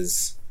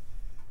 Because,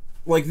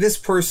 like, this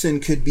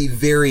person could be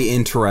very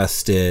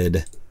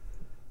interested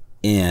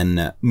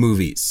in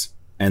movies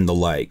and the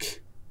like.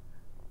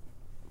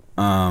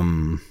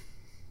 And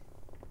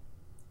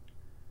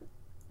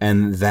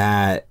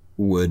that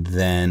would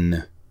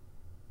then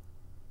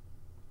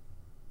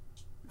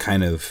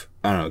kind of,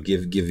 I don't know,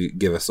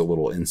 give us a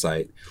little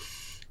insight.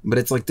 But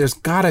it's like there's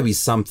gotta be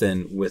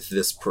something with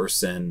this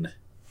person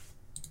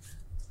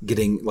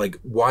getting, like,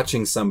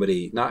 watching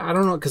somebody. Now, I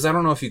don't know, because I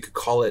don't know if you could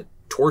call it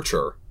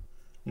torture.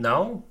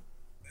 No?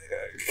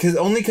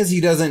 Only because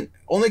he doesn't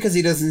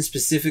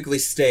specifically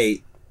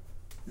state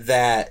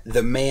that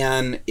the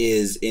man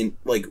is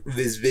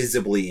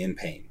visibly in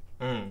pain.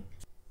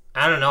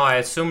 I don't know. I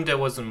assumed it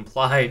was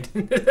implied.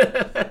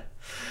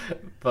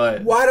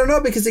 But well, I don't know,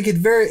 because it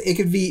could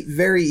be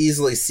very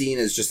easily seen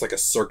as just like a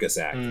circus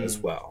act as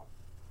well.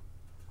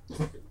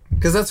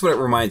 Because that's what it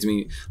reminds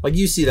me. Like,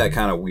 you see that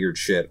kind of weird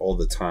shit all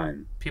the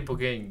time. People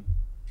getting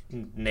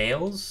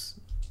nails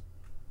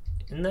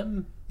in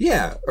them?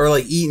 Yeah, or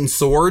like eating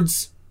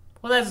swords.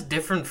 Well, that's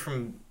different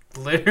from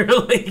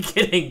literally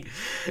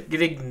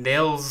getting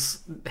nails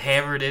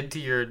hammered into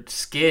your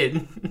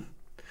skin.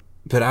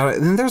 But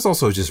then there's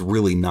also just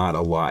really not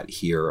a lot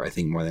here, I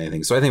think, more than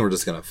anything. So I think we're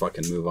just going to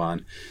fucking move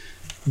on.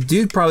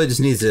 Dude probably just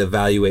needs to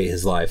evaluate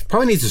his life.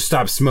 Probably needs to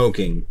stop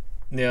smoking.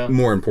 Yeah.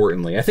 More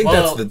importantly, I think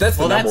that's the number one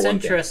thing. Well, that's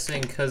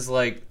interesting because,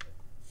 like,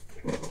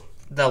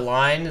 the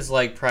line is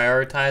like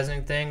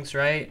prioritizing things,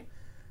 right?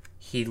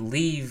 He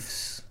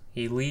leaves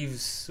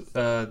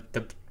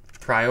the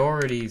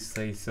priorities.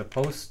 They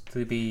supposed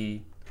to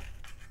be,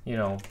 you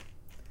know,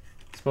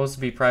 supposed to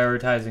be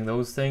prioritizing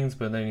those things,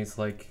 but then he's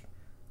like,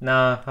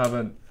 nah, how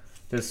about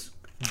just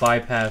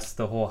bypass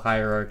the whole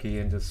hierarchy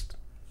and just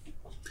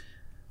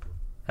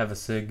have a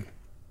cig.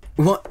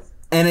 Well,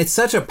 and it's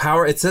such a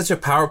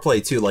power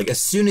play too. Like,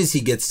 as soon as he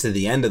gets to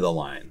the end of the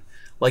line,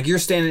 like, you're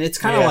standing, it's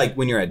kind of like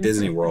when you're at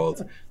Disney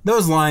World.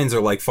 Those lines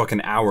are like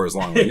fucking hours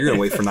long. Like, you're gonna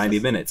wait for 90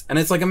 minutes, and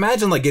it's like,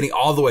 imagine like getting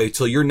all the way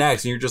till you're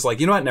next, and you're just like,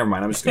 you know what? Never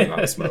mind. I'm just gonna go out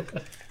and smoke.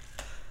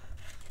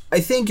 I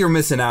think you're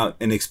missing out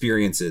on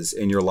experiences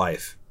in your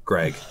life,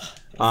 Greg.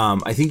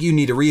 I think you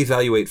need to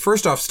reevaluate.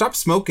 First off, stop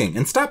smoking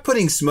and stop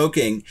putting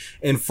smoking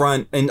in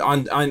front and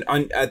on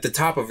at the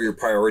top of your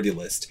priority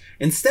list.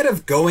 Instead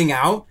of going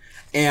out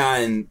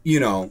and, you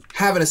know,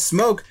 having a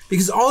smoke,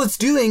 because all it's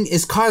doing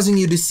is causing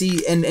you to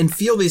see and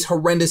feel these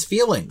horrendous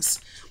feelings.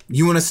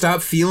 You want to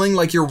stop feeling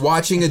like you're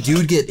watching a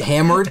dude get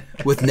hammered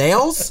with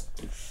nails?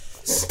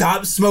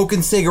 Stop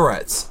smoking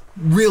cigarettes.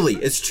 Really,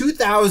 it's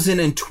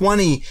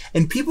 2020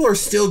 and people are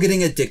still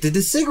getting addicted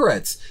to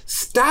cigarettes.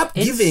 Stop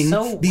giving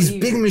these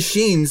big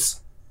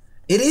machines.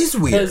 It is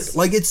weird.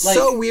 Like, it's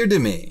so weird to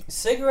me.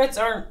 Cigarettes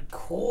aren't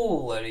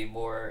cool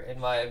anymore, in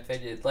my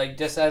opinion. Like,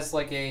 just as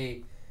like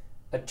a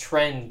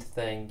trend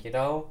thing, you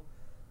know?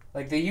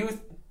 Like, the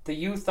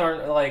youth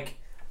aren't like,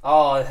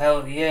 oh,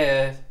 hell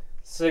yeah,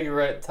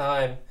 cigarette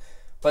time.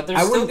 But they're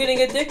still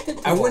getting addicted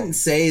to I wouldn't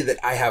say that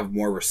I have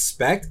more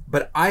respect,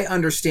 but I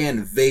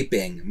understand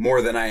vaping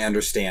more than I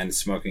understand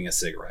smoking a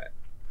cigarette.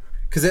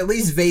 Because at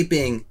least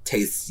vaping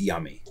tastes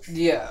yummy.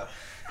 Yeah.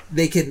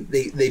 They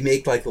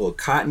make like little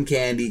cotton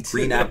candy,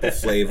 green apple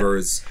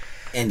flavors,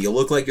 and you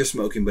look like you're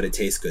smoking, but it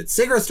tastes good.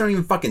 Cigarettes don't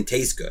even fucking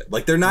taste good.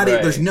 Like, they're not.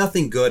 There's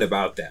nothing good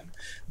about them.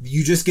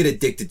 You just get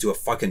addicted to a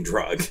fucking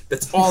drug.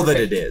 That's all that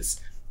it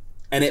is.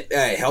 And it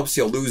helps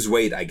you lose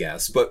weight, I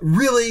guess. But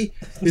really,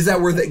 is that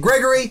worth it?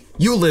 Gregory,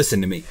 you listen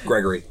to me.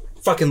 Gregory,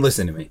 fucking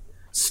listen to me.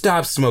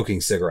 Stop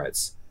smoking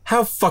cigarettes.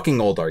 How fucking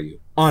old are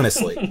you?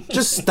 Honestly,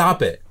 just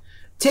stop it.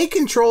 Take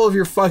control of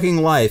your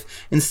fucking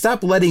life and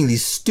stop letting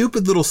these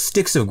stupid little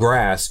sticks of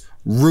grass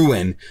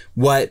ruin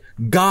what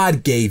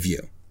God gave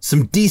you.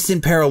 Some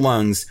decent pair of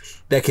lungs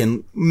that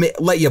can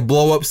let you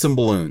blow up some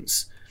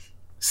balloons.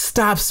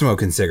 Stop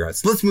smoking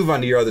cigarettes. Let's move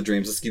on to your other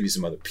dreams. Let's give you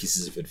some other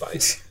pieces of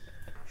advice.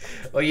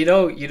 Well, you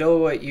know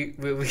what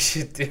we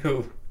should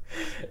do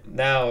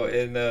now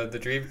in the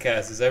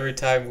Dreamcast is every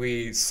time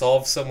we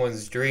solve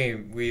someone's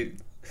dream, we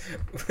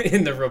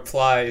in the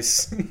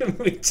replies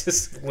we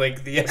just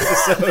link the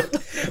episode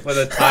with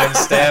a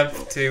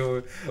timestamp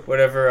to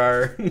whatever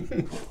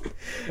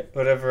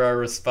our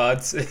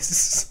response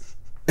is.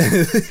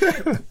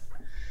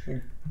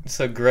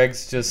 So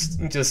Greg's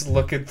just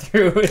looking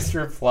through his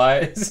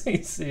replies.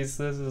 He sees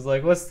this, is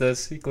like, "What's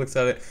this?" He clicks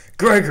on it.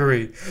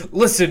 "Gregory,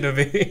 listen to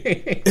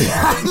me."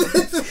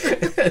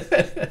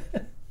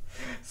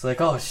 It's like,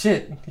 oh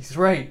shit, he's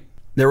right.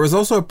 There was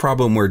also a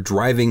problem where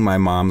driving my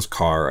mom's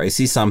car, I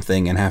see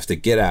something and have to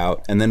get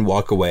out and then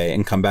walk away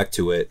and come back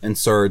to it and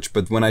search.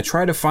 But when I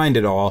try to find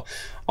it all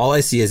I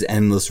see is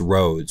endless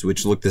roads,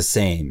 which look the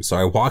same. So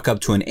I walk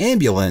up to an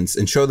ambulance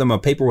and show them a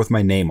paper with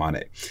my name on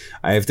it.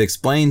 I have to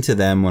explain to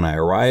them when I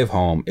arrive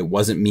home, it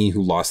wasn't me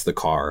who lost the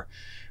car.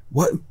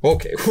 What?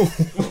 Okay.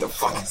 What the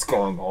fuck is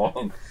going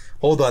on?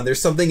 Hold on.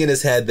 There's something in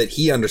his head that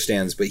he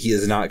understands, but he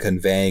is not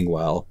conveying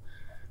well.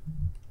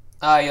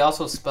 He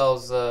also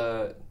spells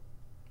it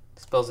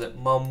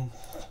mum.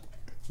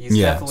 He's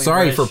definitely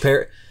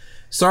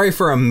sorry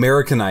for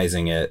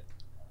Americanizing it.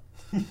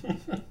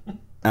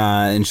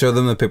 And show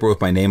them the paper with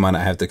my name on it.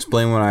 I have to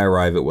explain when I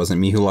arrive it wasn't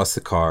me who lost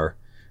the car.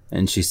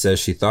 And she says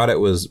she thought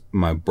it was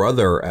my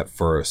brother at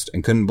first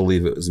and couldn't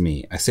believe it was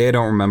me. I say I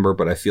don't remember,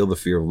 but I feel the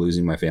fear of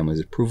losing my family's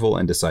approval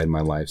and decide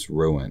my life's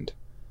ruined.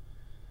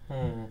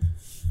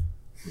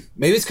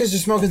 Maybe it's because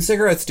you're smoking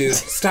cigarettes, dude.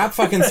 Stop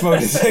fucking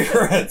smoking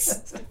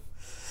cigarettes.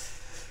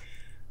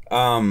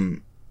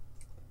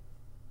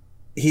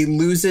 He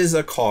loses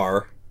a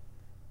car,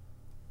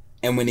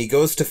 and when he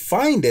goes to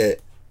find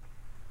it,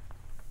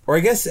 or I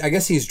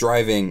guess he's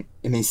driving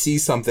and he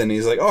sees something and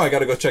he's like, "Oh, I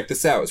gotta go check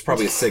this out. It's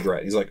probably a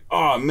cigarette." He's like,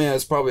 "Oh man,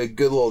 it's probably a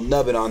good little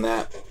nubbin on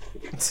that."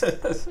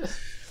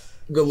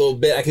 Good little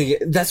bit. I could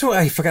get. That's what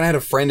I forgot. I had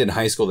a friend in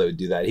high school that would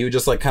do that. He would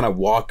just like kind of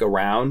walk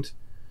around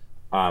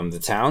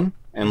the town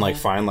and like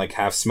find like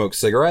half smoked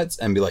cigarettes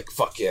and be like,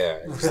 "Fuck yeah,"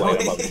 and just light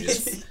them up and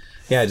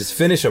just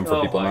finish them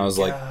for people. And I was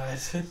like,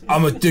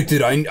 "I'm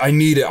addicted. I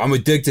need it. I'm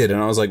addicted."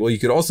 And I was like, "Well, you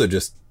could also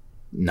just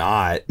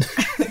not."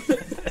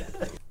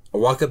 I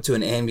walk up to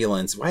an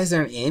ambulance. Why is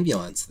there an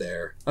ambulance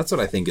there? That's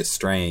what I think is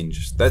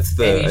strange. That's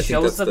the. And he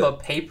shows them a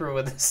paper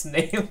with his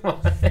name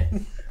on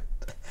it.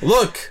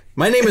 Look,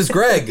 my name is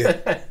Greg.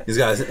 He's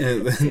got.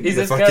 He's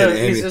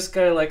just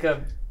got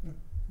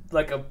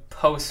like a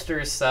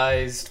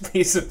poster-sized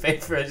piece of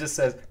paper. It just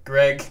says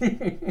Greg.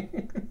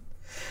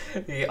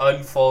 He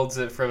unfolds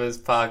it from his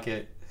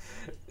pocket.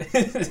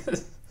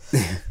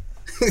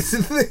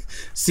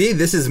 See,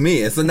 this is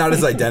me. It's not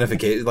his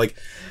identification. Like,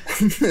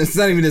 it's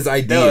not even his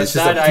ID. No, it's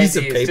just a piece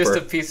of paper. It's just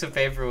a piece of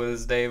paper with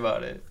his name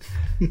on it.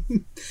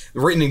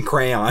 Written in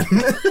crayon.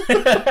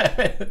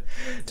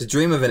 To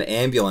dream of an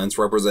ambulance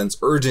represents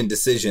urgent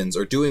decisions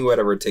or doing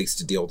whatever it takes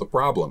to deal with a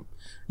problem.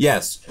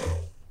 Yes.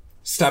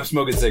 Stop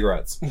smoking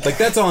cigarettes. Like,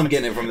 that's all I'm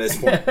getting from this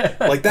point.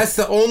 Like, that's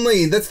the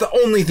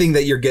only thing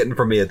that you're getting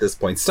from me at this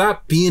point.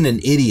 Stop being an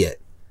idiot.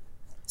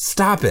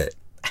 Stop it.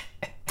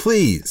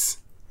 Please.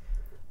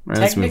 All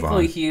right,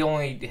 technically, he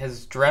only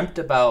has dreamt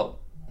about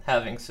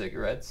having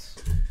cigarettes.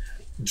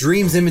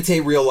 Dreams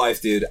imitate real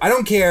life, dude. I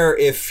don't care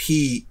if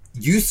he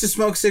used to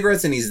smoke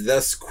cigarettes and he's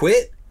thus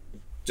quit.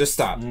 Just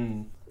stop.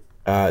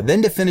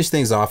 Then to finish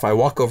things off, I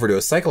walk over to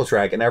a cycle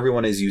track and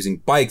everyone is using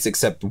bikes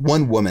except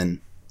one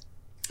woman.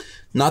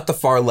 Not the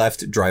far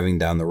left, driving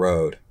down the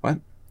road. What?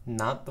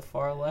 Not the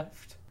far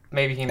left?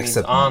 Maybe he means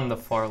on the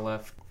far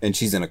left. And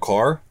she's in a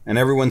car, and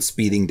everyone's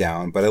speeding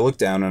down. But I look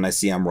down and I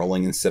see I'm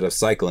rolling instead of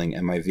cycling,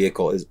 and my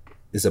vehicle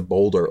is a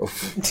boulder.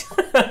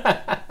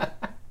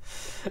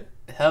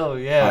 Hell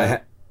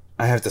yeah.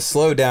 I have to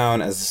slow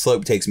down as the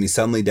slope takes me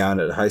suddenly down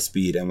at high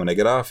speed. And when I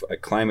get off, I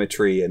climb a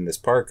tree in this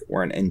park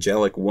where an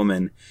angelic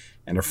woman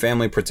and her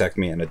family protect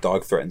me, and a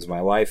dog threatens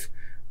my life.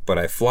 But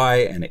I fly,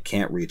 and it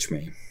can't reach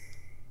me.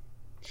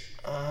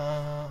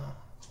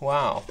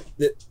 Wow.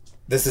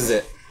 This is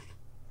it.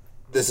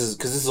 This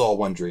is all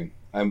one dream.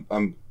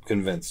 I'm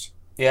convinced.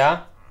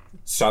 Yeah?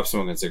 Stop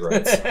smoking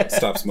cigarettes.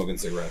 Stop smoking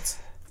cigarettes.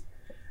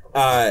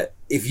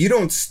 If you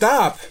don't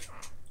stop,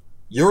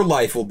 your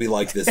life will be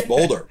like this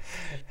boulder.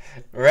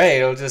 Right,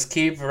 it'll just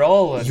keep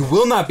rolling. You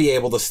will not be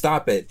able to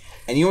stop it.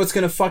 And you know what's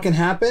going to fucking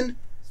happen?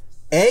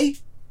 A,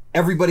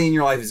 everybody in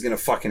your life is going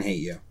to fucking hate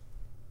you.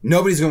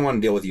 Nobody's going to want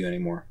to deal with you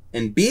anymore.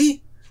 And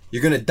B,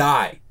 you're going to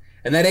die.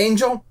 And that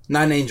angel,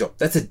 not an angel.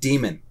 That's a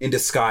demon in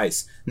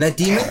disguise. And that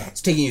demon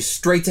is taking you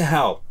straight to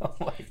hell. Oh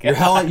my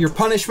God. Your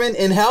punishment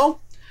in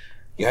hell,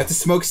 you have to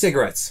smoke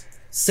cigarettes.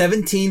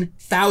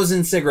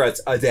 17,000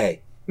 cigarettes a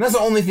day. And that's the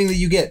only thing that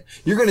you get.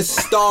 You're going to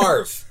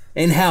starve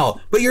in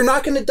hell. But you're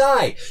not going to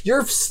die.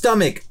 Your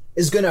stomach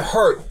is going to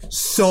hurt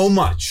so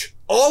much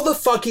all the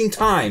fucking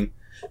time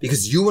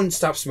because you wouldn't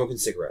stop smoking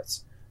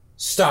cigarettes.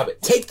 Stop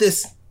it. Take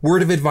this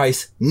word of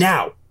advice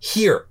now.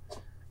 Here.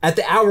 At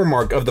the hour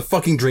mark of the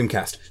fucking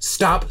Dreamcast.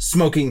 Stop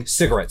smoking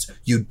cigarettes,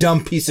 you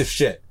dumb piece of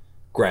shit.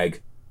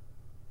 Greg,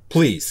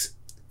 please,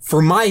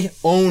 for my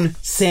own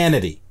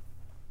sanity,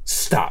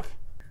 stop.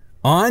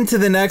 On to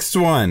the next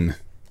one,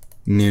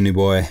 Noonie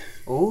boy.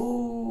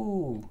 Ooh.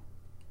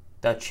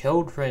 The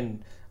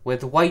children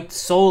with white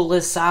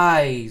soulless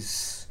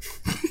eyes.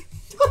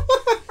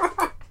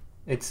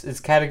 It's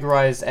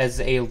categorized as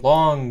a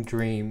long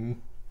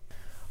dream.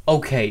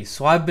 Okay,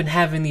 so I've been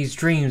having these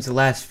dreams the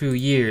last few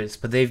years,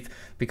 but they've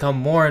become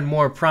more and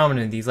more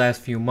prominent these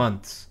last few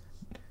months.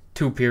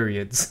 2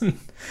 periods.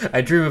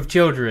 I dream of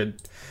children.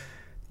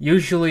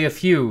 Usually a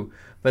few,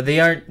 but they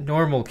aren't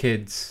normal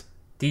kids.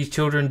 These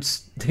children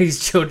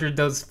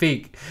don't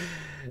speak.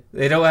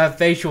 They don't have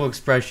facial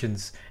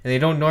expressions, and they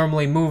don't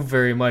normally move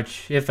very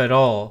much, if at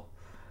all.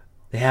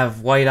 They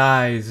have white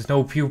eyes,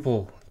 no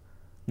pupil,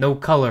 no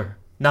color,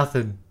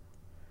 nothing.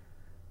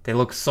 They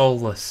look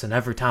soulless, and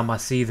every time I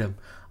see them,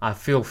 I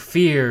feel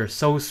fear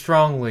so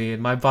strongly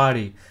in my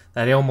body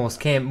that I almost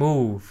can't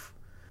move.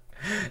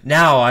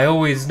 Now, I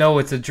always know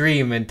it's a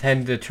dream and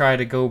tend to try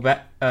to go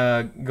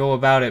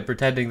about it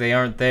pretending they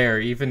aren't there,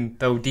 even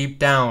though deep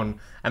down,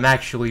 I'm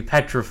actually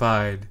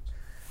petrified.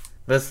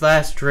 This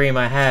last dream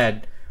I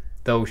had,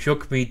 though,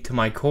 shook me to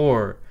my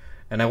core,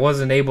 and I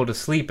wasn't able to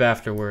sleep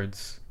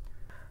afterwards.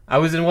 I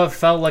was in what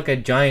felt like a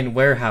giant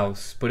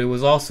warehouse, but it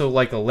was also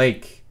like a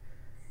lake.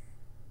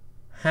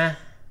 Huh?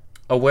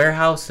 A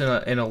warehouse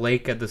and a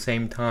lake at the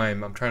same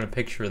time. I'm trying to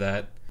picture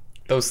that.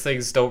 Those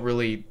things don't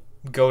really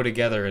go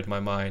together in my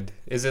mind.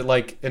 Is it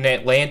like an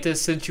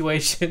Atlantis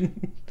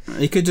situation?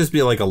 It could just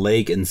be like a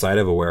lake inside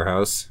of a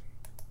warehouse.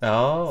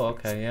 Oh,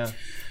 okay, yeah.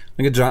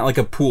 Like a giant, like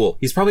a pool.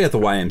 He's probably at the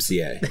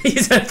YMCA.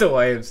 He's at the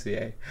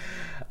YMCA.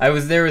 I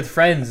was there with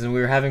friends and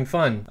we were having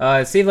fun.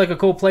 It seemed like a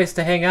cool place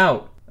to hang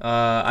out.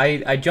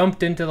 I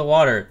jumped into the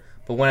water,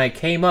 but when I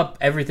came up,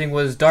 everything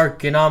was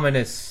dark and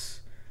ominous.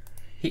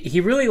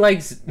 He really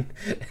likes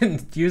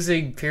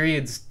using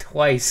periods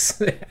twice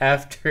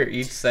after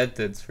each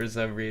sentence for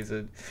some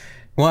reason.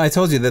 Well, I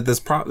told you that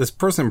this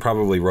person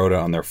probably wrote it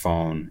on their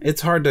phone.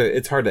 It's hard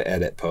to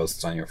edit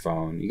posts on your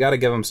phone. You got to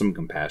give them some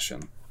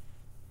compassion.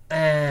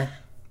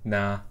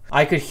 Nah.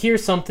 I could hear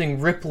something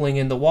rippling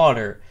in the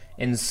water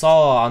and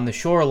saw on the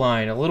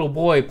shoreline a little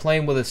boy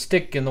playing with a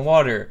stick in the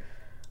water.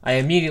 I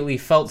immediately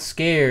felt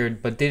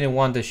scared but didn't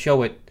want to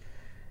show it.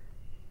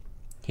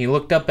 He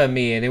looked up at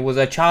me and it was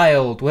a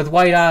child with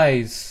white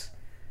eyes.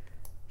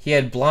 He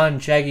had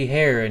blonde shaggy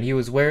hair and he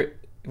was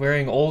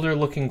wearing older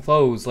looking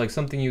clothes like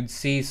something you'd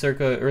see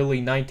circa early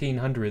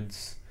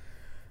 1900s.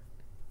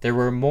 There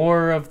were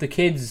more of the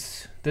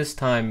kids this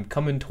time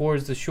coming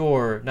towards the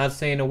shore, not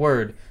saying a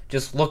word,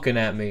 just looking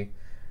at me.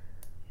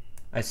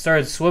 I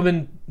started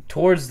swimming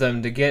towards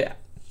them to get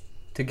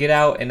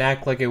out and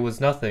act like it was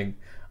nothing.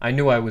 I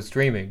knew I was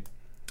dreaming.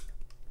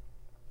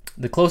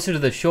 The closer to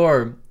the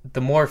shore,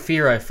 the more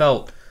fear I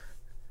felt.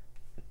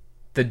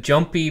 The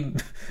jumpy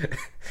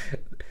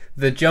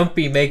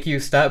make you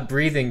stop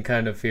breathing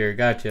kind of fear.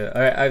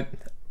 Gotcha.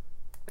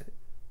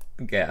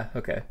 Yeah,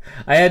 okay.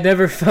 I had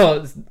never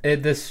felt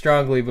it this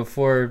strongly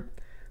before,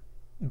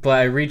 but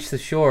I reached the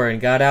shore and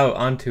got out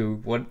onto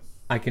what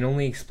I can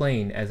only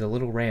explain as a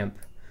little ramp.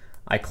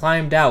 I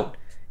climbed out,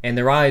 and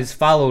their eyes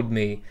followed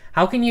me.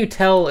 How can you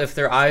tell if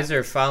their eyes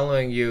are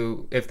following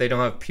you if they don't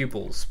have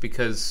pupils?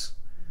 Because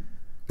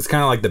it's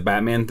kind of like the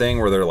Batman thing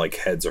where their like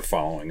heads are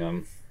following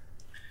them.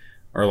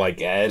 Or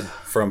like Ed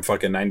from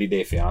fucking 90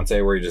 Day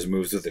Fiancé where he just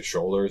moves with his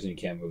shoulders and he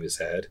can't move his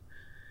head.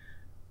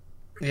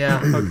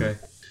 Yeah, okay.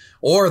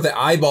 Or the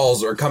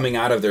eyeballs are coming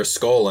out of their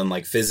skull and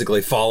like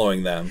physically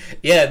following them.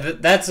 Yeah,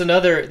 that's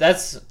another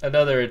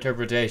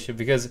interpretation,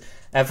 because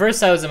at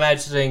first I was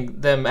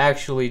imagining them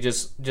actually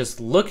just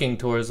looking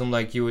towards them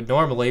like you would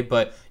normally,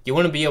 but you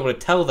wouldn't be able to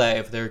tell that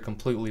if they're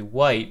completely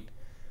white.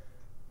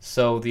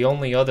 So the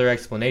only other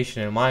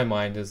explanation in my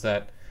mind is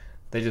that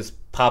they just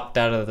popped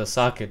out of the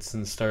sockets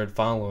and started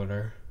following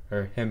her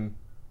or him.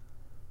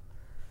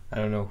 I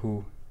don't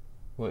know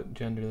what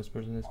gender this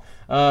person is.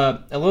 A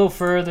little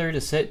further to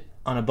sit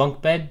on a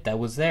bunk bed that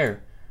was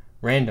there.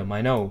 Random,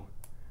 I know.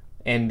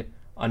 And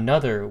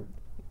another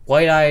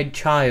white-eyed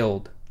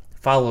child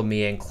followed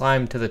me and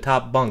climbed to the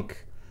top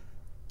bunk.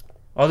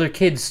 Other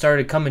kids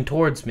started coming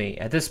towards me.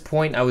 At this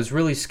point, I was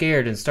really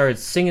scared and started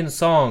singing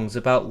songs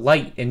about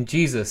light and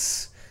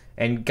Jesus,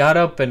 and got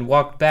up and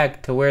walked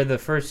back to where the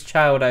first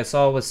child I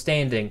saw was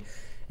standing,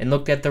 and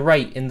looked at the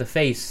right in the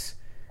face,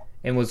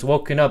 and was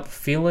woken up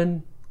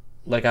feeling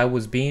like I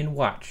was being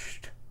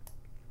watched.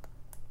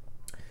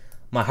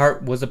 My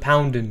heart was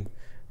a-pounding,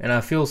 and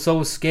I feel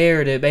so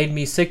scared it made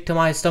me sick to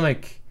my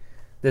stomach.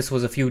 This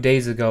was a few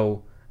days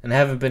ago, and I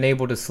haven't been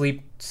able to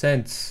sleep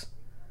since.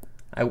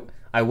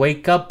 I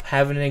wake up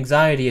having an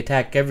anxiety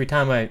attack every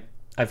time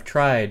I've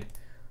tried.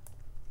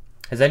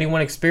 Has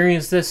anyone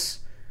experienced this?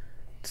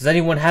 Does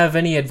anyone have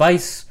any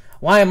advice?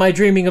 Why am I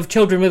dreaming of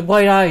children with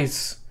white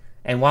eyes?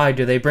 And why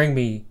do they bring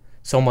me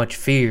so much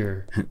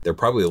fear? They're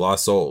probably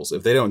lost souls.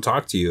 If they don't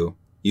talk to you,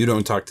 you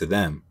don't talk to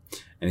them.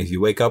 And if you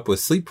wake up with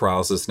sleep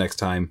paralysis next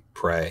time,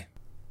 pray.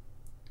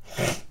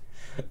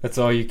 That's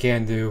all you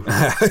can do.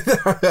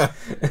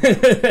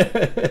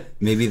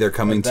 Maybe they're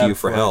coming to you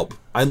for help.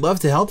 I'd love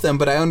to help them,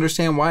 but I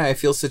understand why I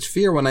feel such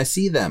fear when I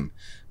see them.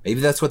 Maybe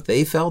that's what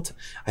they felt.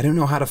 I don't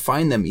know how to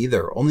find them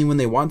either. Only when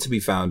they want to be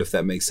found, if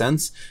that makes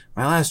sense.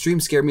 My last dream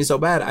scared me so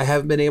bad, I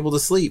haven't been able to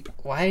sleep.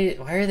 Why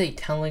are they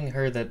telling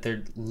her that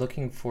they're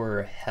looking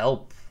for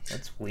help?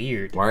 That's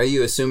weird. Why are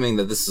you assuming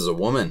that this is a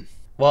woman?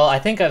 Well, I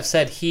think I've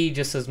said he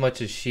just as much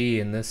as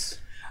she in this.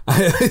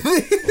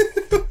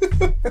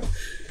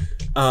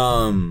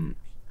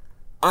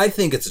 I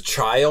think it's a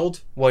child.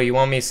 Well, you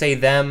want me to say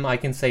them? I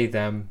can say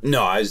them.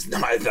 No, I was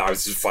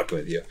just fucking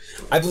with you.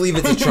 I believe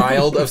it's a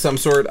child of some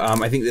sort.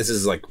 I think this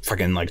is like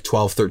fucking like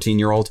 12,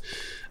 13-year-old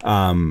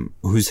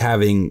who's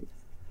having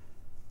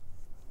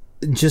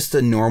just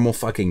a normal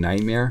fucking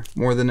nightmare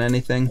more than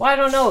anything. Well, I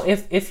don't know.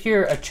 If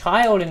you're a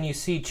child and you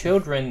see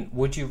children,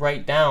 would you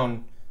write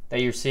down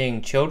that you're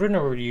seeing children,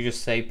 or would you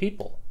just say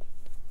people?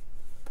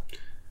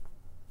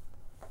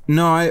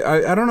 No,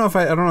 I don't know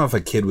if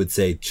a kid would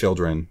say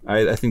children.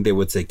 I think they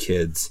would say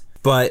kids.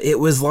 But it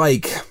was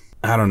like,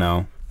 I don't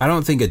know. I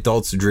don't think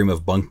adults dream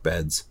of bunk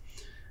beds.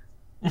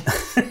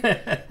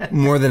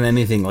 More than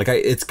anything. Like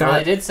it's got. Well,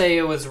 I did say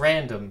it was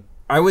random.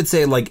 I would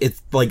say like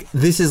it's like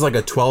this is like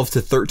a 12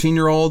 to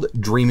 13-year-old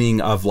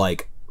dreaming of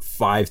like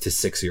 5 to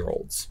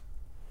 6-year-olds.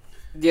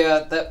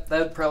 Yeah,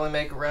 that'd probably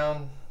make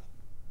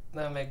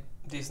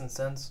decent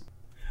sense.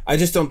 I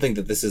just don't think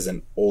that this is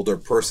an older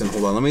person.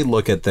 Hold on,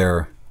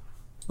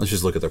 let's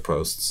just look at their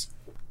posts.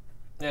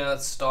 Yeah,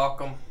 let's stalk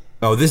them.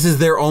 Oh, this is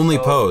their only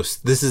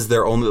post. This is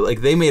their only, like,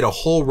 they made a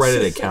whole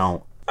Reddit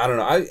account. I don't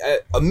know. I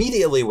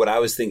immediately what I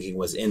was thinking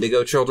was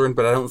Indigo Children,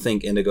 but I don't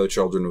think Indigo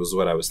Children was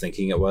what I was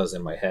thinking it was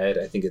in my head.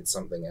 I think it's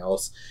something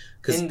else.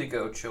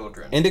 Indigo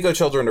Children. Indigo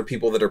Children are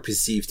people that are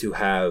perceived to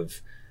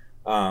have,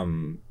 I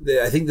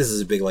think this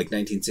is a big, like,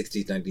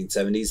 1960s,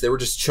 1970s. They were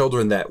just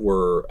children that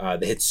were,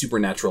 they had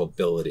supernatural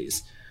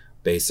abilities,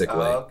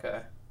 basically. Oh,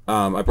 okay.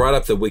 I brought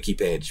up the wiki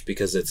page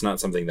because it's not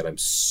something that I'm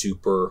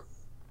super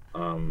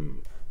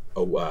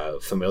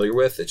familiar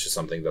with. It's just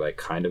something that I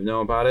kind of know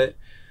about it.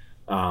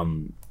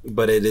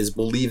 But it is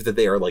believed that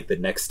they are like the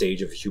next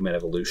stage of human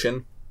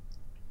evolution.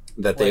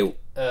 That like,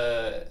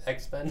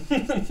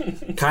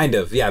 X-Men? Kind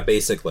of, yeah,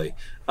 basically.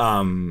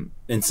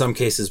 In some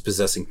cases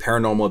possessing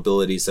paranormal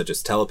abilities such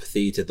as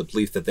telepathy, to the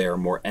belief that they are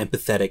more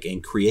empathetic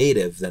and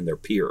creative than their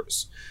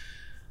peers.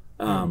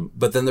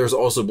 But then there's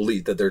also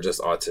belief that they're just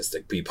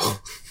autistic people.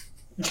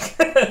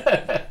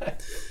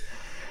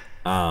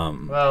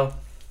 Well,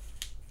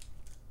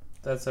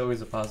 that's always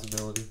a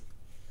possibility.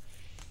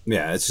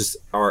 Yeah, it's just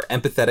are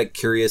empathetic,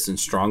 curious, and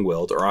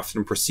strong-willed, are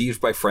often perceived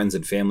by friends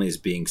and family as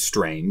being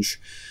strange,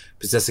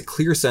 possess a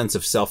clear sense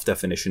of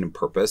self-definition and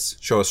purpose,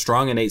 show a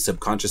strong innate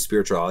subconscious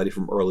spirituality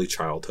from early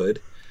childhood,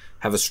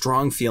 have a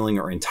strong feeling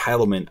or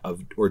entitlement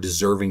of or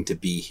deserving to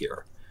be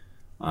here.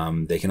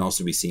 They can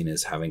also be seen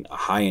as having a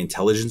high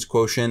intelligence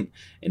quotient,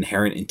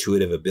 inherent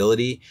intuitive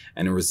ability,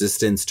 and a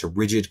resistance to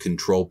rigid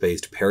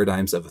control-based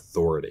paradigms of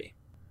authority.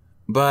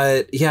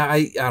 But yeah,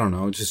 I don't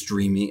know, just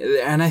dreaming,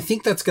 and I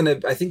think that's gonna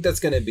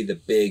be the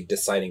big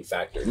deciding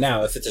factor.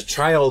 Now, if it's a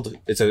child,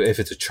 if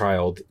it's a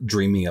child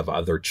dreaming of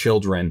other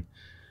children,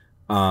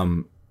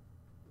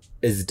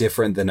 is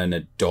different than an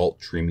adult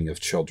dreaming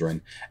of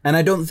children. And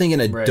I don't think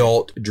an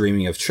adult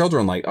dreaming of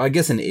children, like I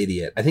guess an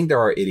idiot. I think there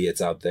are idiots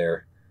out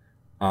there,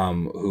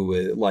 who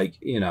would like,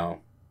 you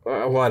know.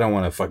 Well, I don't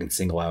want to fucking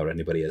single out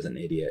anybody as an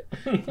idiot,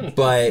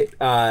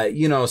 but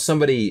you know,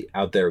 somebody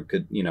out there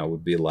could, you know,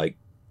 would be like.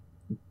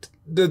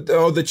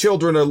 The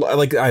children are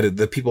like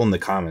the people in the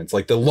comments,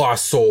 like the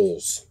lost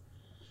souls.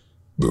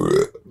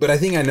 But I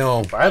think I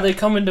know. Why are they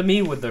coming to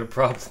me with their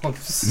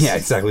problems? Yeah,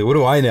 exactly. What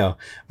do I know?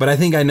 But I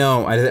think I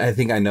know. I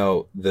think I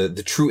know the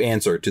true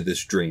answer to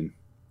this dream.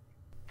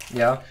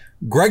 Yeah.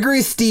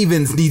 Gregory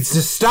Stevens needs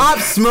to stop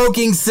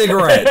smoking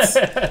cigarettes.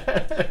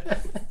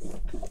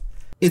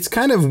 It's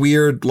kind of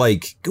weird.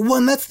 Like, well,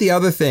 and that's the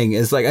other thing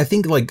is like I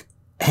think like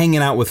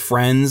hanging out with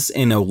friends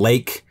in a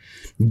lake.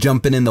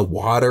 Jumping in the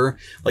water,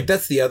 like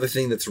that's the other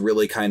thing that's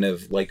really kind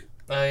of like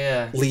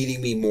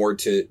leading me more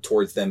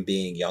towards them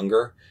being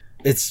younger.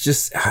 It's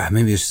just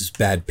maybe it's just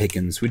bad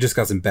pickings. We just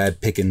got some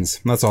bad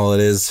pickings. That's all it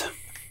is.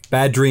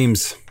 Bad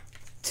dreams.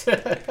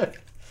 There's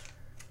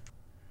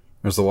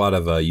a lot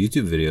of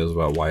YouTube videos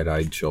about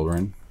wide-eyed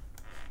children.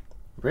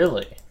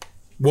 Really?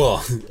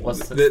 Well,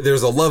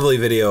 there's a lovely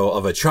video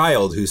of a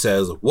child who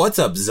says, "What's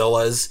up,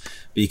 Zillas?"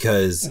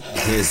 because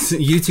his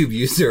YouTube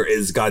user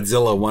is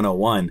Godzilla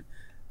 101.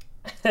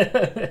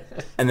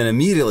 And then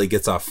immediately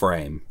gets off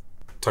frame.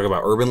 Talk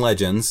about urban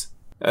legends.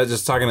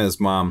 Just talking to his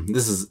mom.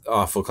 This is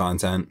awful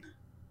content.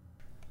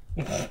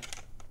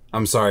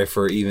 I'm sorry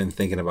for even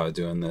thinking about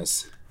doing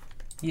this.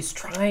 He's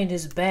trying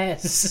his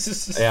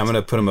best. Yeah, I'm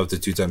gonna put him up to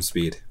 2x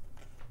speed.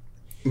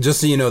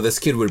 Just so you know, this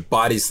kid would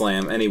body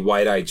slam any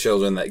wide-eyed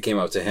children that came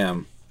up to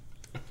him.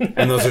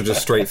 And those are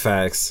just straight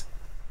facts.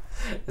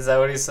 Is that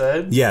what he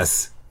said?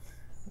 Yes.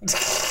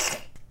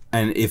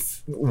 And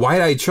if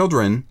wide-eyed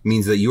children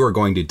means that you are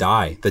going to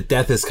die, that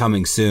death is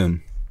coming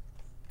soon.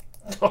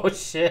 Oh,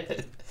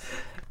 shit.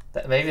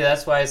 Maybe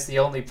that's why it's the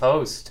only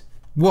post.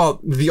 Well,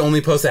 the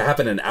only post that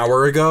happened an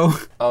hour ago.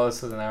 Oh,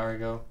 this was an hour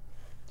ago.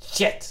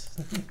 Shit.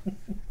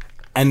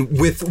 And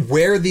with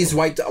where these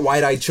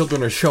wide-eyed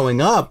children are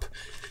showing up,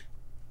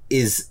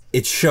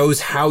 it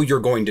shows how you're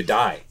going to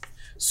die.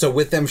 So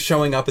with them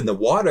showing up in the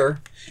water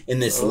in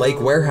this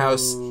lake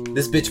warehouse,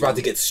 this bitch about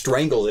to get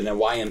strangled in a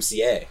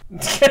YMCA.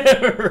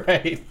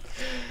 Right.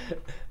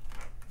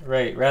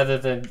 Right, rather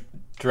than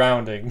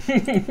drowning.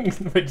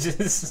 Which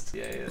is...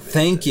 Yeah,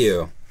 Thank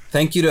you.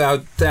 Thank you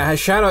to...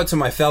 shout out to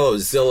my fellow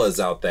Zillas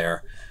out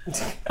there.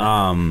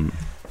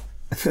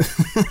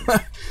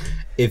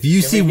 If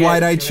you see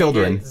wide-eyed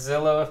children...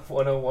 Zilla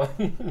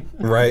 101.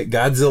 Right,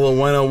 Godzilla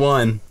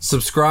 101.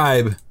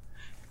 Subscribe.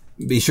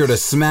 Be sure to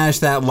smash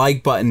that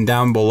like button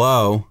down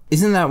below.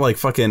 Isn't that like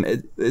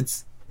fucking...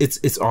 It's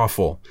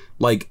awful.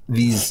 Like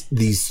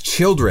these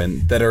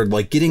children that are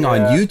like getting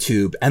on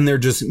YouTube and they're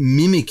just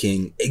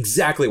mimicking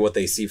exactly what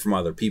they see from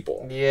other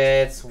people.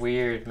 Yeah, it's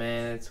weird,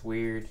 man. It's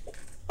weird.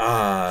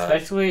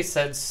 Especially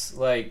since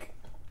like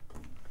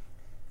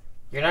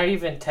you're not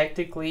even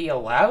technically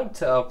allowed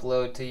to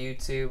upload to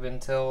YouTube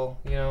until,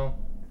 you know,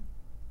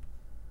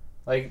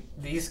 like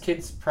these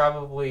kids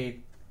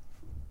probably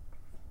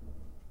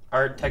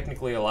aren't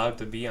technically allowed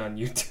to be on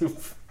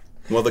YouTube.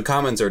 Well, the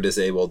comments are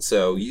disabled,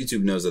 so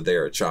YouTube knows that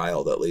they're a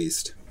child, at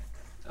least.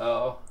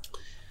 Oh.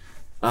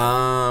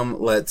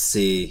 Let's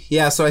see.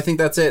 Yeah, so I think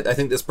that's it. I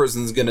think this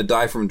person's gonna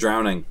die from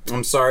drowning.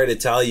 I'm sorry to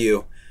tell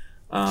you.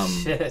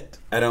 Shit.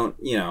 I don't,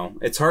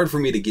 it's hard for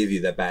me to give you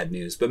that bad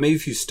news, but maybe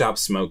if you stop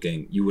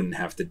smoking, you wouldn't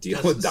have to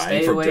deal with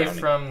dying from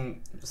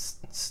drowning.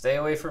 Stay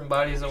away from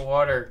bodies of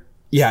water.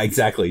 Yeah,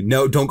 exactly.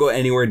 No, don't go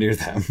anywhere near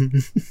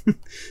them.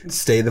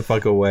 Stay the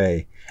fuck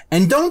away.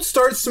 And don't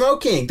start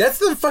smoking. That's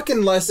the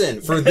fucking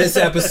lesson for this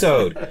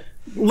episode.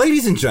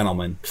 Ladies and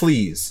gentlemen,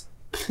 please,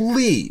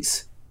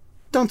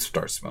 don't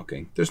start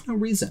smoking. There's no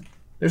reason.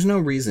 There's no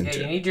reason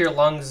to. You need your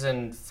lungs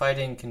in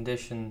fighting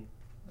condition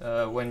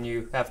when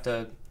you have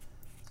to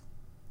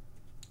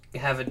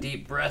have a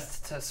deep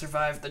breath to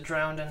survive the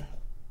drowning.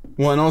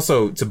 Well, and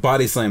also to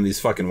body slam these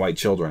fucking white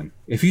children.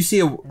 If you see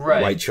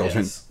white-eyed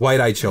children. Right,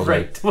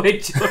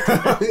 white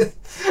children.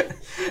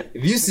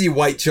 If you see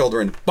white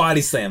children,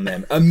 body slam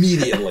them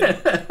immediately.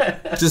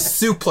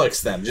 Just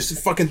suplex them. Just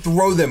fucking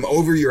throw them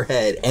over your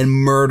head and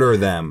murder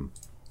them.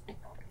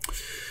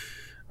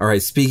 All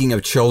right, speaking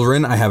of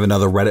children, I have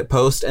another Reddit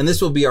post, and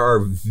this will be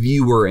our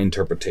viewer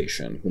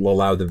interpretation. We'll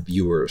allow the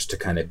viewers to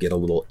kind of get a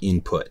little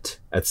input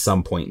at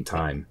some point in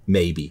time.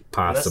 Maybe,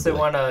 possibly.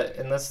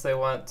 Unless they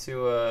want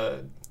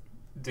to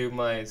do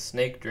my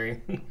snake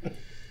dream.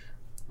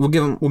 We'll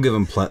give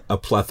them a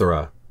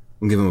plethora.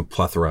 We'll give them a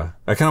plethora.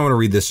 I kind of want to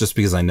read this just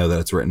because I know that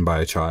it's written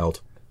by a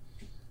child.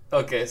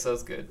 Okay,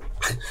 sounds good.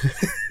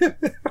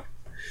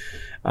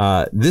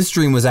 This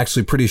dream was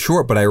actually pretty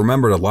short, but I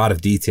remembered a lot of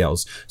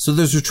details. So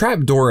there's a trap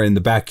door in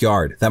the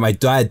backyard that my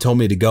dad told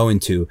me to go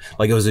into,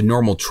 like it was a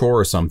normal chore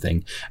or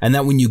something. And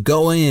that when you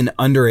go in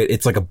under it,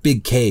 it's like a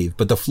big cave,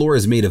 but the floor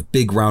is made of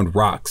big round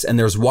rocks and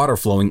there's water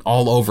flowing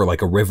all over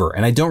like a river.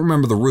 And I don't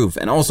remember the roof.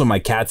 And also my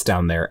cat's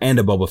down there and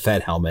a Boba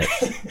Fett helmet.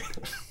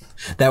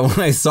 That when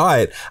I saw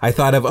it, I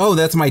thought of, oh,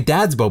 that's my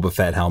dad's Boba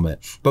Fett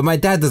helmet. But my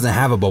dad doesn't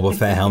have a Boba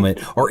Fett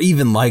helmet or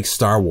even like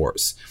Star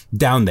Wars.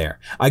 Down there.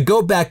 I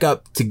go back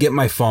up to get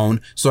my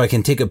phone so I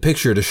can take a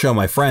picture to show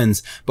my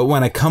friends. But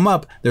when I come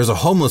up, there's a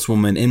homeless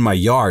woman in my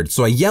yard.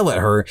 So I yell at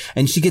her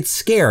and she gets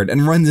scared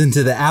and runs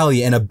into the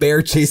alley and a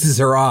bear chases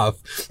her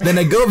off. Then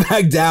I go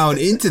back down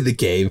into the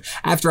cave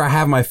after I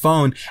have my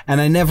phone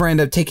and I never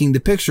end up taking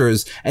the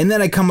pictures. And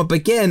then I come up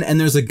again and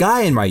there's a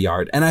guy in my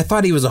yard and I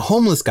thought he was a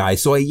homeless guy.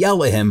 So I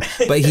yell at him.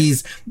 But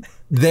he's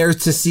there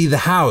to see the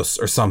house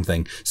or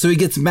something. So he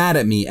gets mad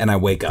at me and I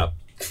wake up.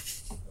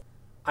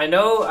 I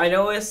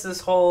know it's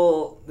this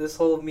whole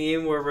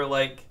meme where we're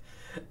like,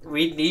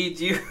 we need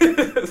you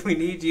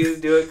to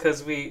do it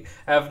because we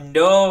have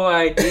no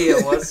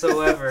idea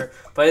whatsoever.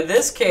 But in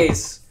this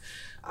case,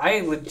 I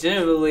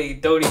legitimately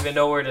don't even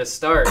know where to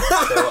start.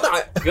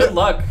 So good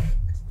luck.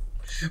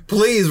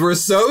 Please, we're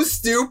so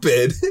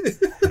stupid.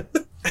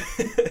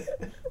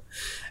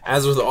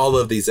 As with all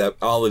of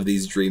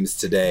these dreams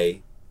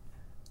today,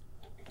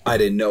 I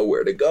didn't know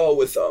where to go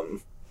with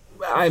them.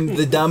 I'm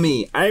the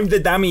dummy. I'm the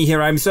dummy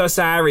here. I'm so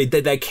sorry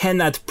that I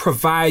cannot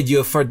provide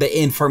you for the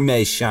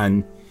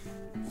information.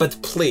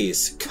 But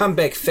please, come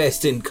back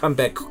fast and come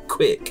back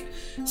quick.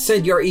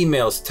 Send your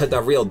emails to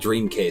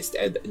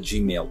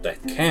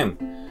therealdreamcast@gmail.com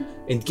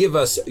and give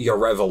us your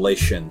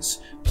revelations.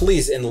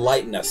 Please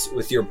enlighten us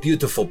with your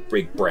beautiful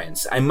big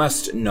brains. I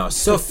must know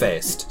so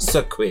fast,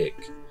 so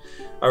quick.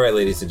 All right,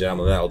 ladies and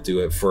gentlemen, that'll do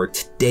it for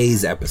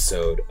today's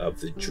episode of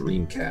the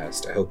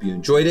Dreamcast. I hope you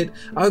enjoyed it.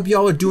 I hope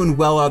y'all are doing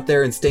well out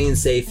there and staying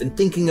safe and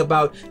thinking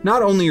about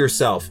not only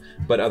yourself,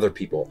 but other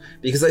people.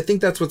 Because I think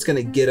that's what's going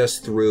to get us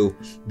through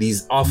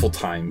these awful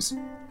times.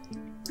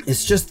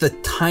 it's just the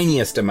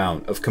tiniest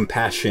amount of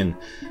compassion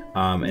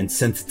and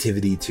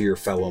sensitivity to your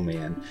fellow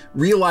man.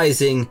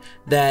 Realizing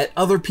that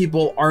other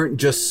people aren't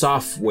just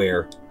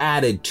software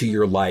added to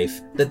your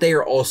life, that they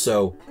are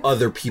also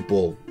other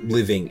people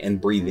living and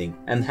breathing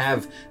and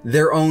have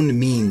their own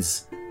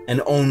means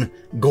and own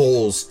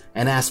goals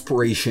and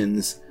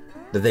aspirations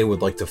that they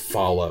would like to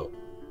follow.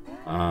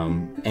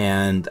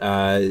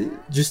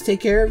 Just take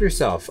care of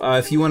yourself.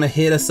 If you want to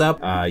hit us up,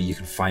 you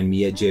can find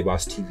me at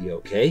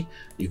JBossTVOK.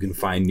 You can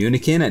find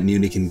Nunikin at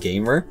Nunikin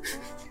Gamer.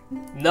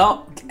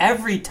 No,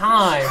 every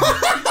time.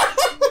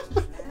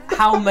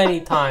 How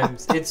many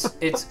times? It's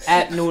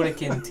at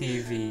Nunikin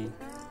TV.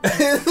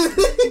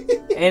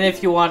 And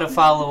if you want to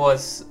follow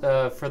us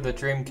for the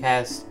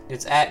Dreamcast,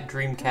 it's at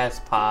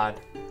Dreamcast Pod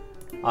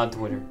on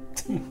Twitter.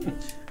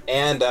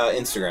 And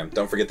Instagram.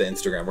 Don't forget the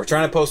Instagram. We're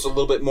trying to post a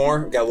little bit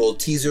more. We've got little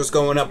teasers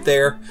going up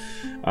there.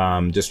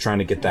 Just trying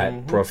to get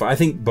that profile. I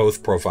think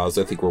both profiles,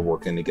 I think we're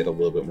working to get a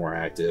little bit more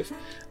active.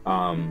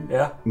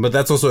 Yeah. But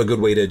that's also a good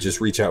way to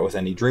just reach out with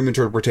any dream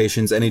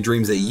interpretations, any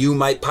dreams that you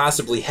might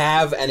possibly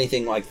have,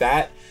 anything like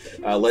that.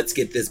 Let's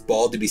get this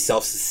ball to be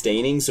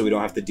self-sustaining so we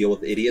don't have to deal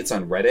with idiots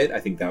on Reddit. I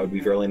think that would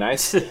be really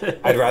nice.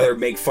 I'd rather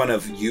make fun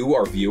of you,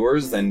 our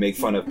viewers, than make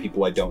fun of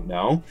people I don't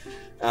know.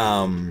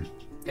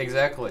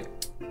 Exactly.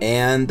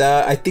 And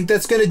I think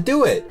that's going to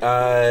do it.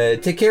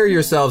 Take care of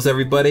yourselves,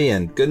 everybody,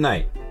 and good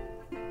night.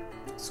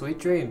 Sweet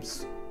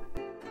dreams.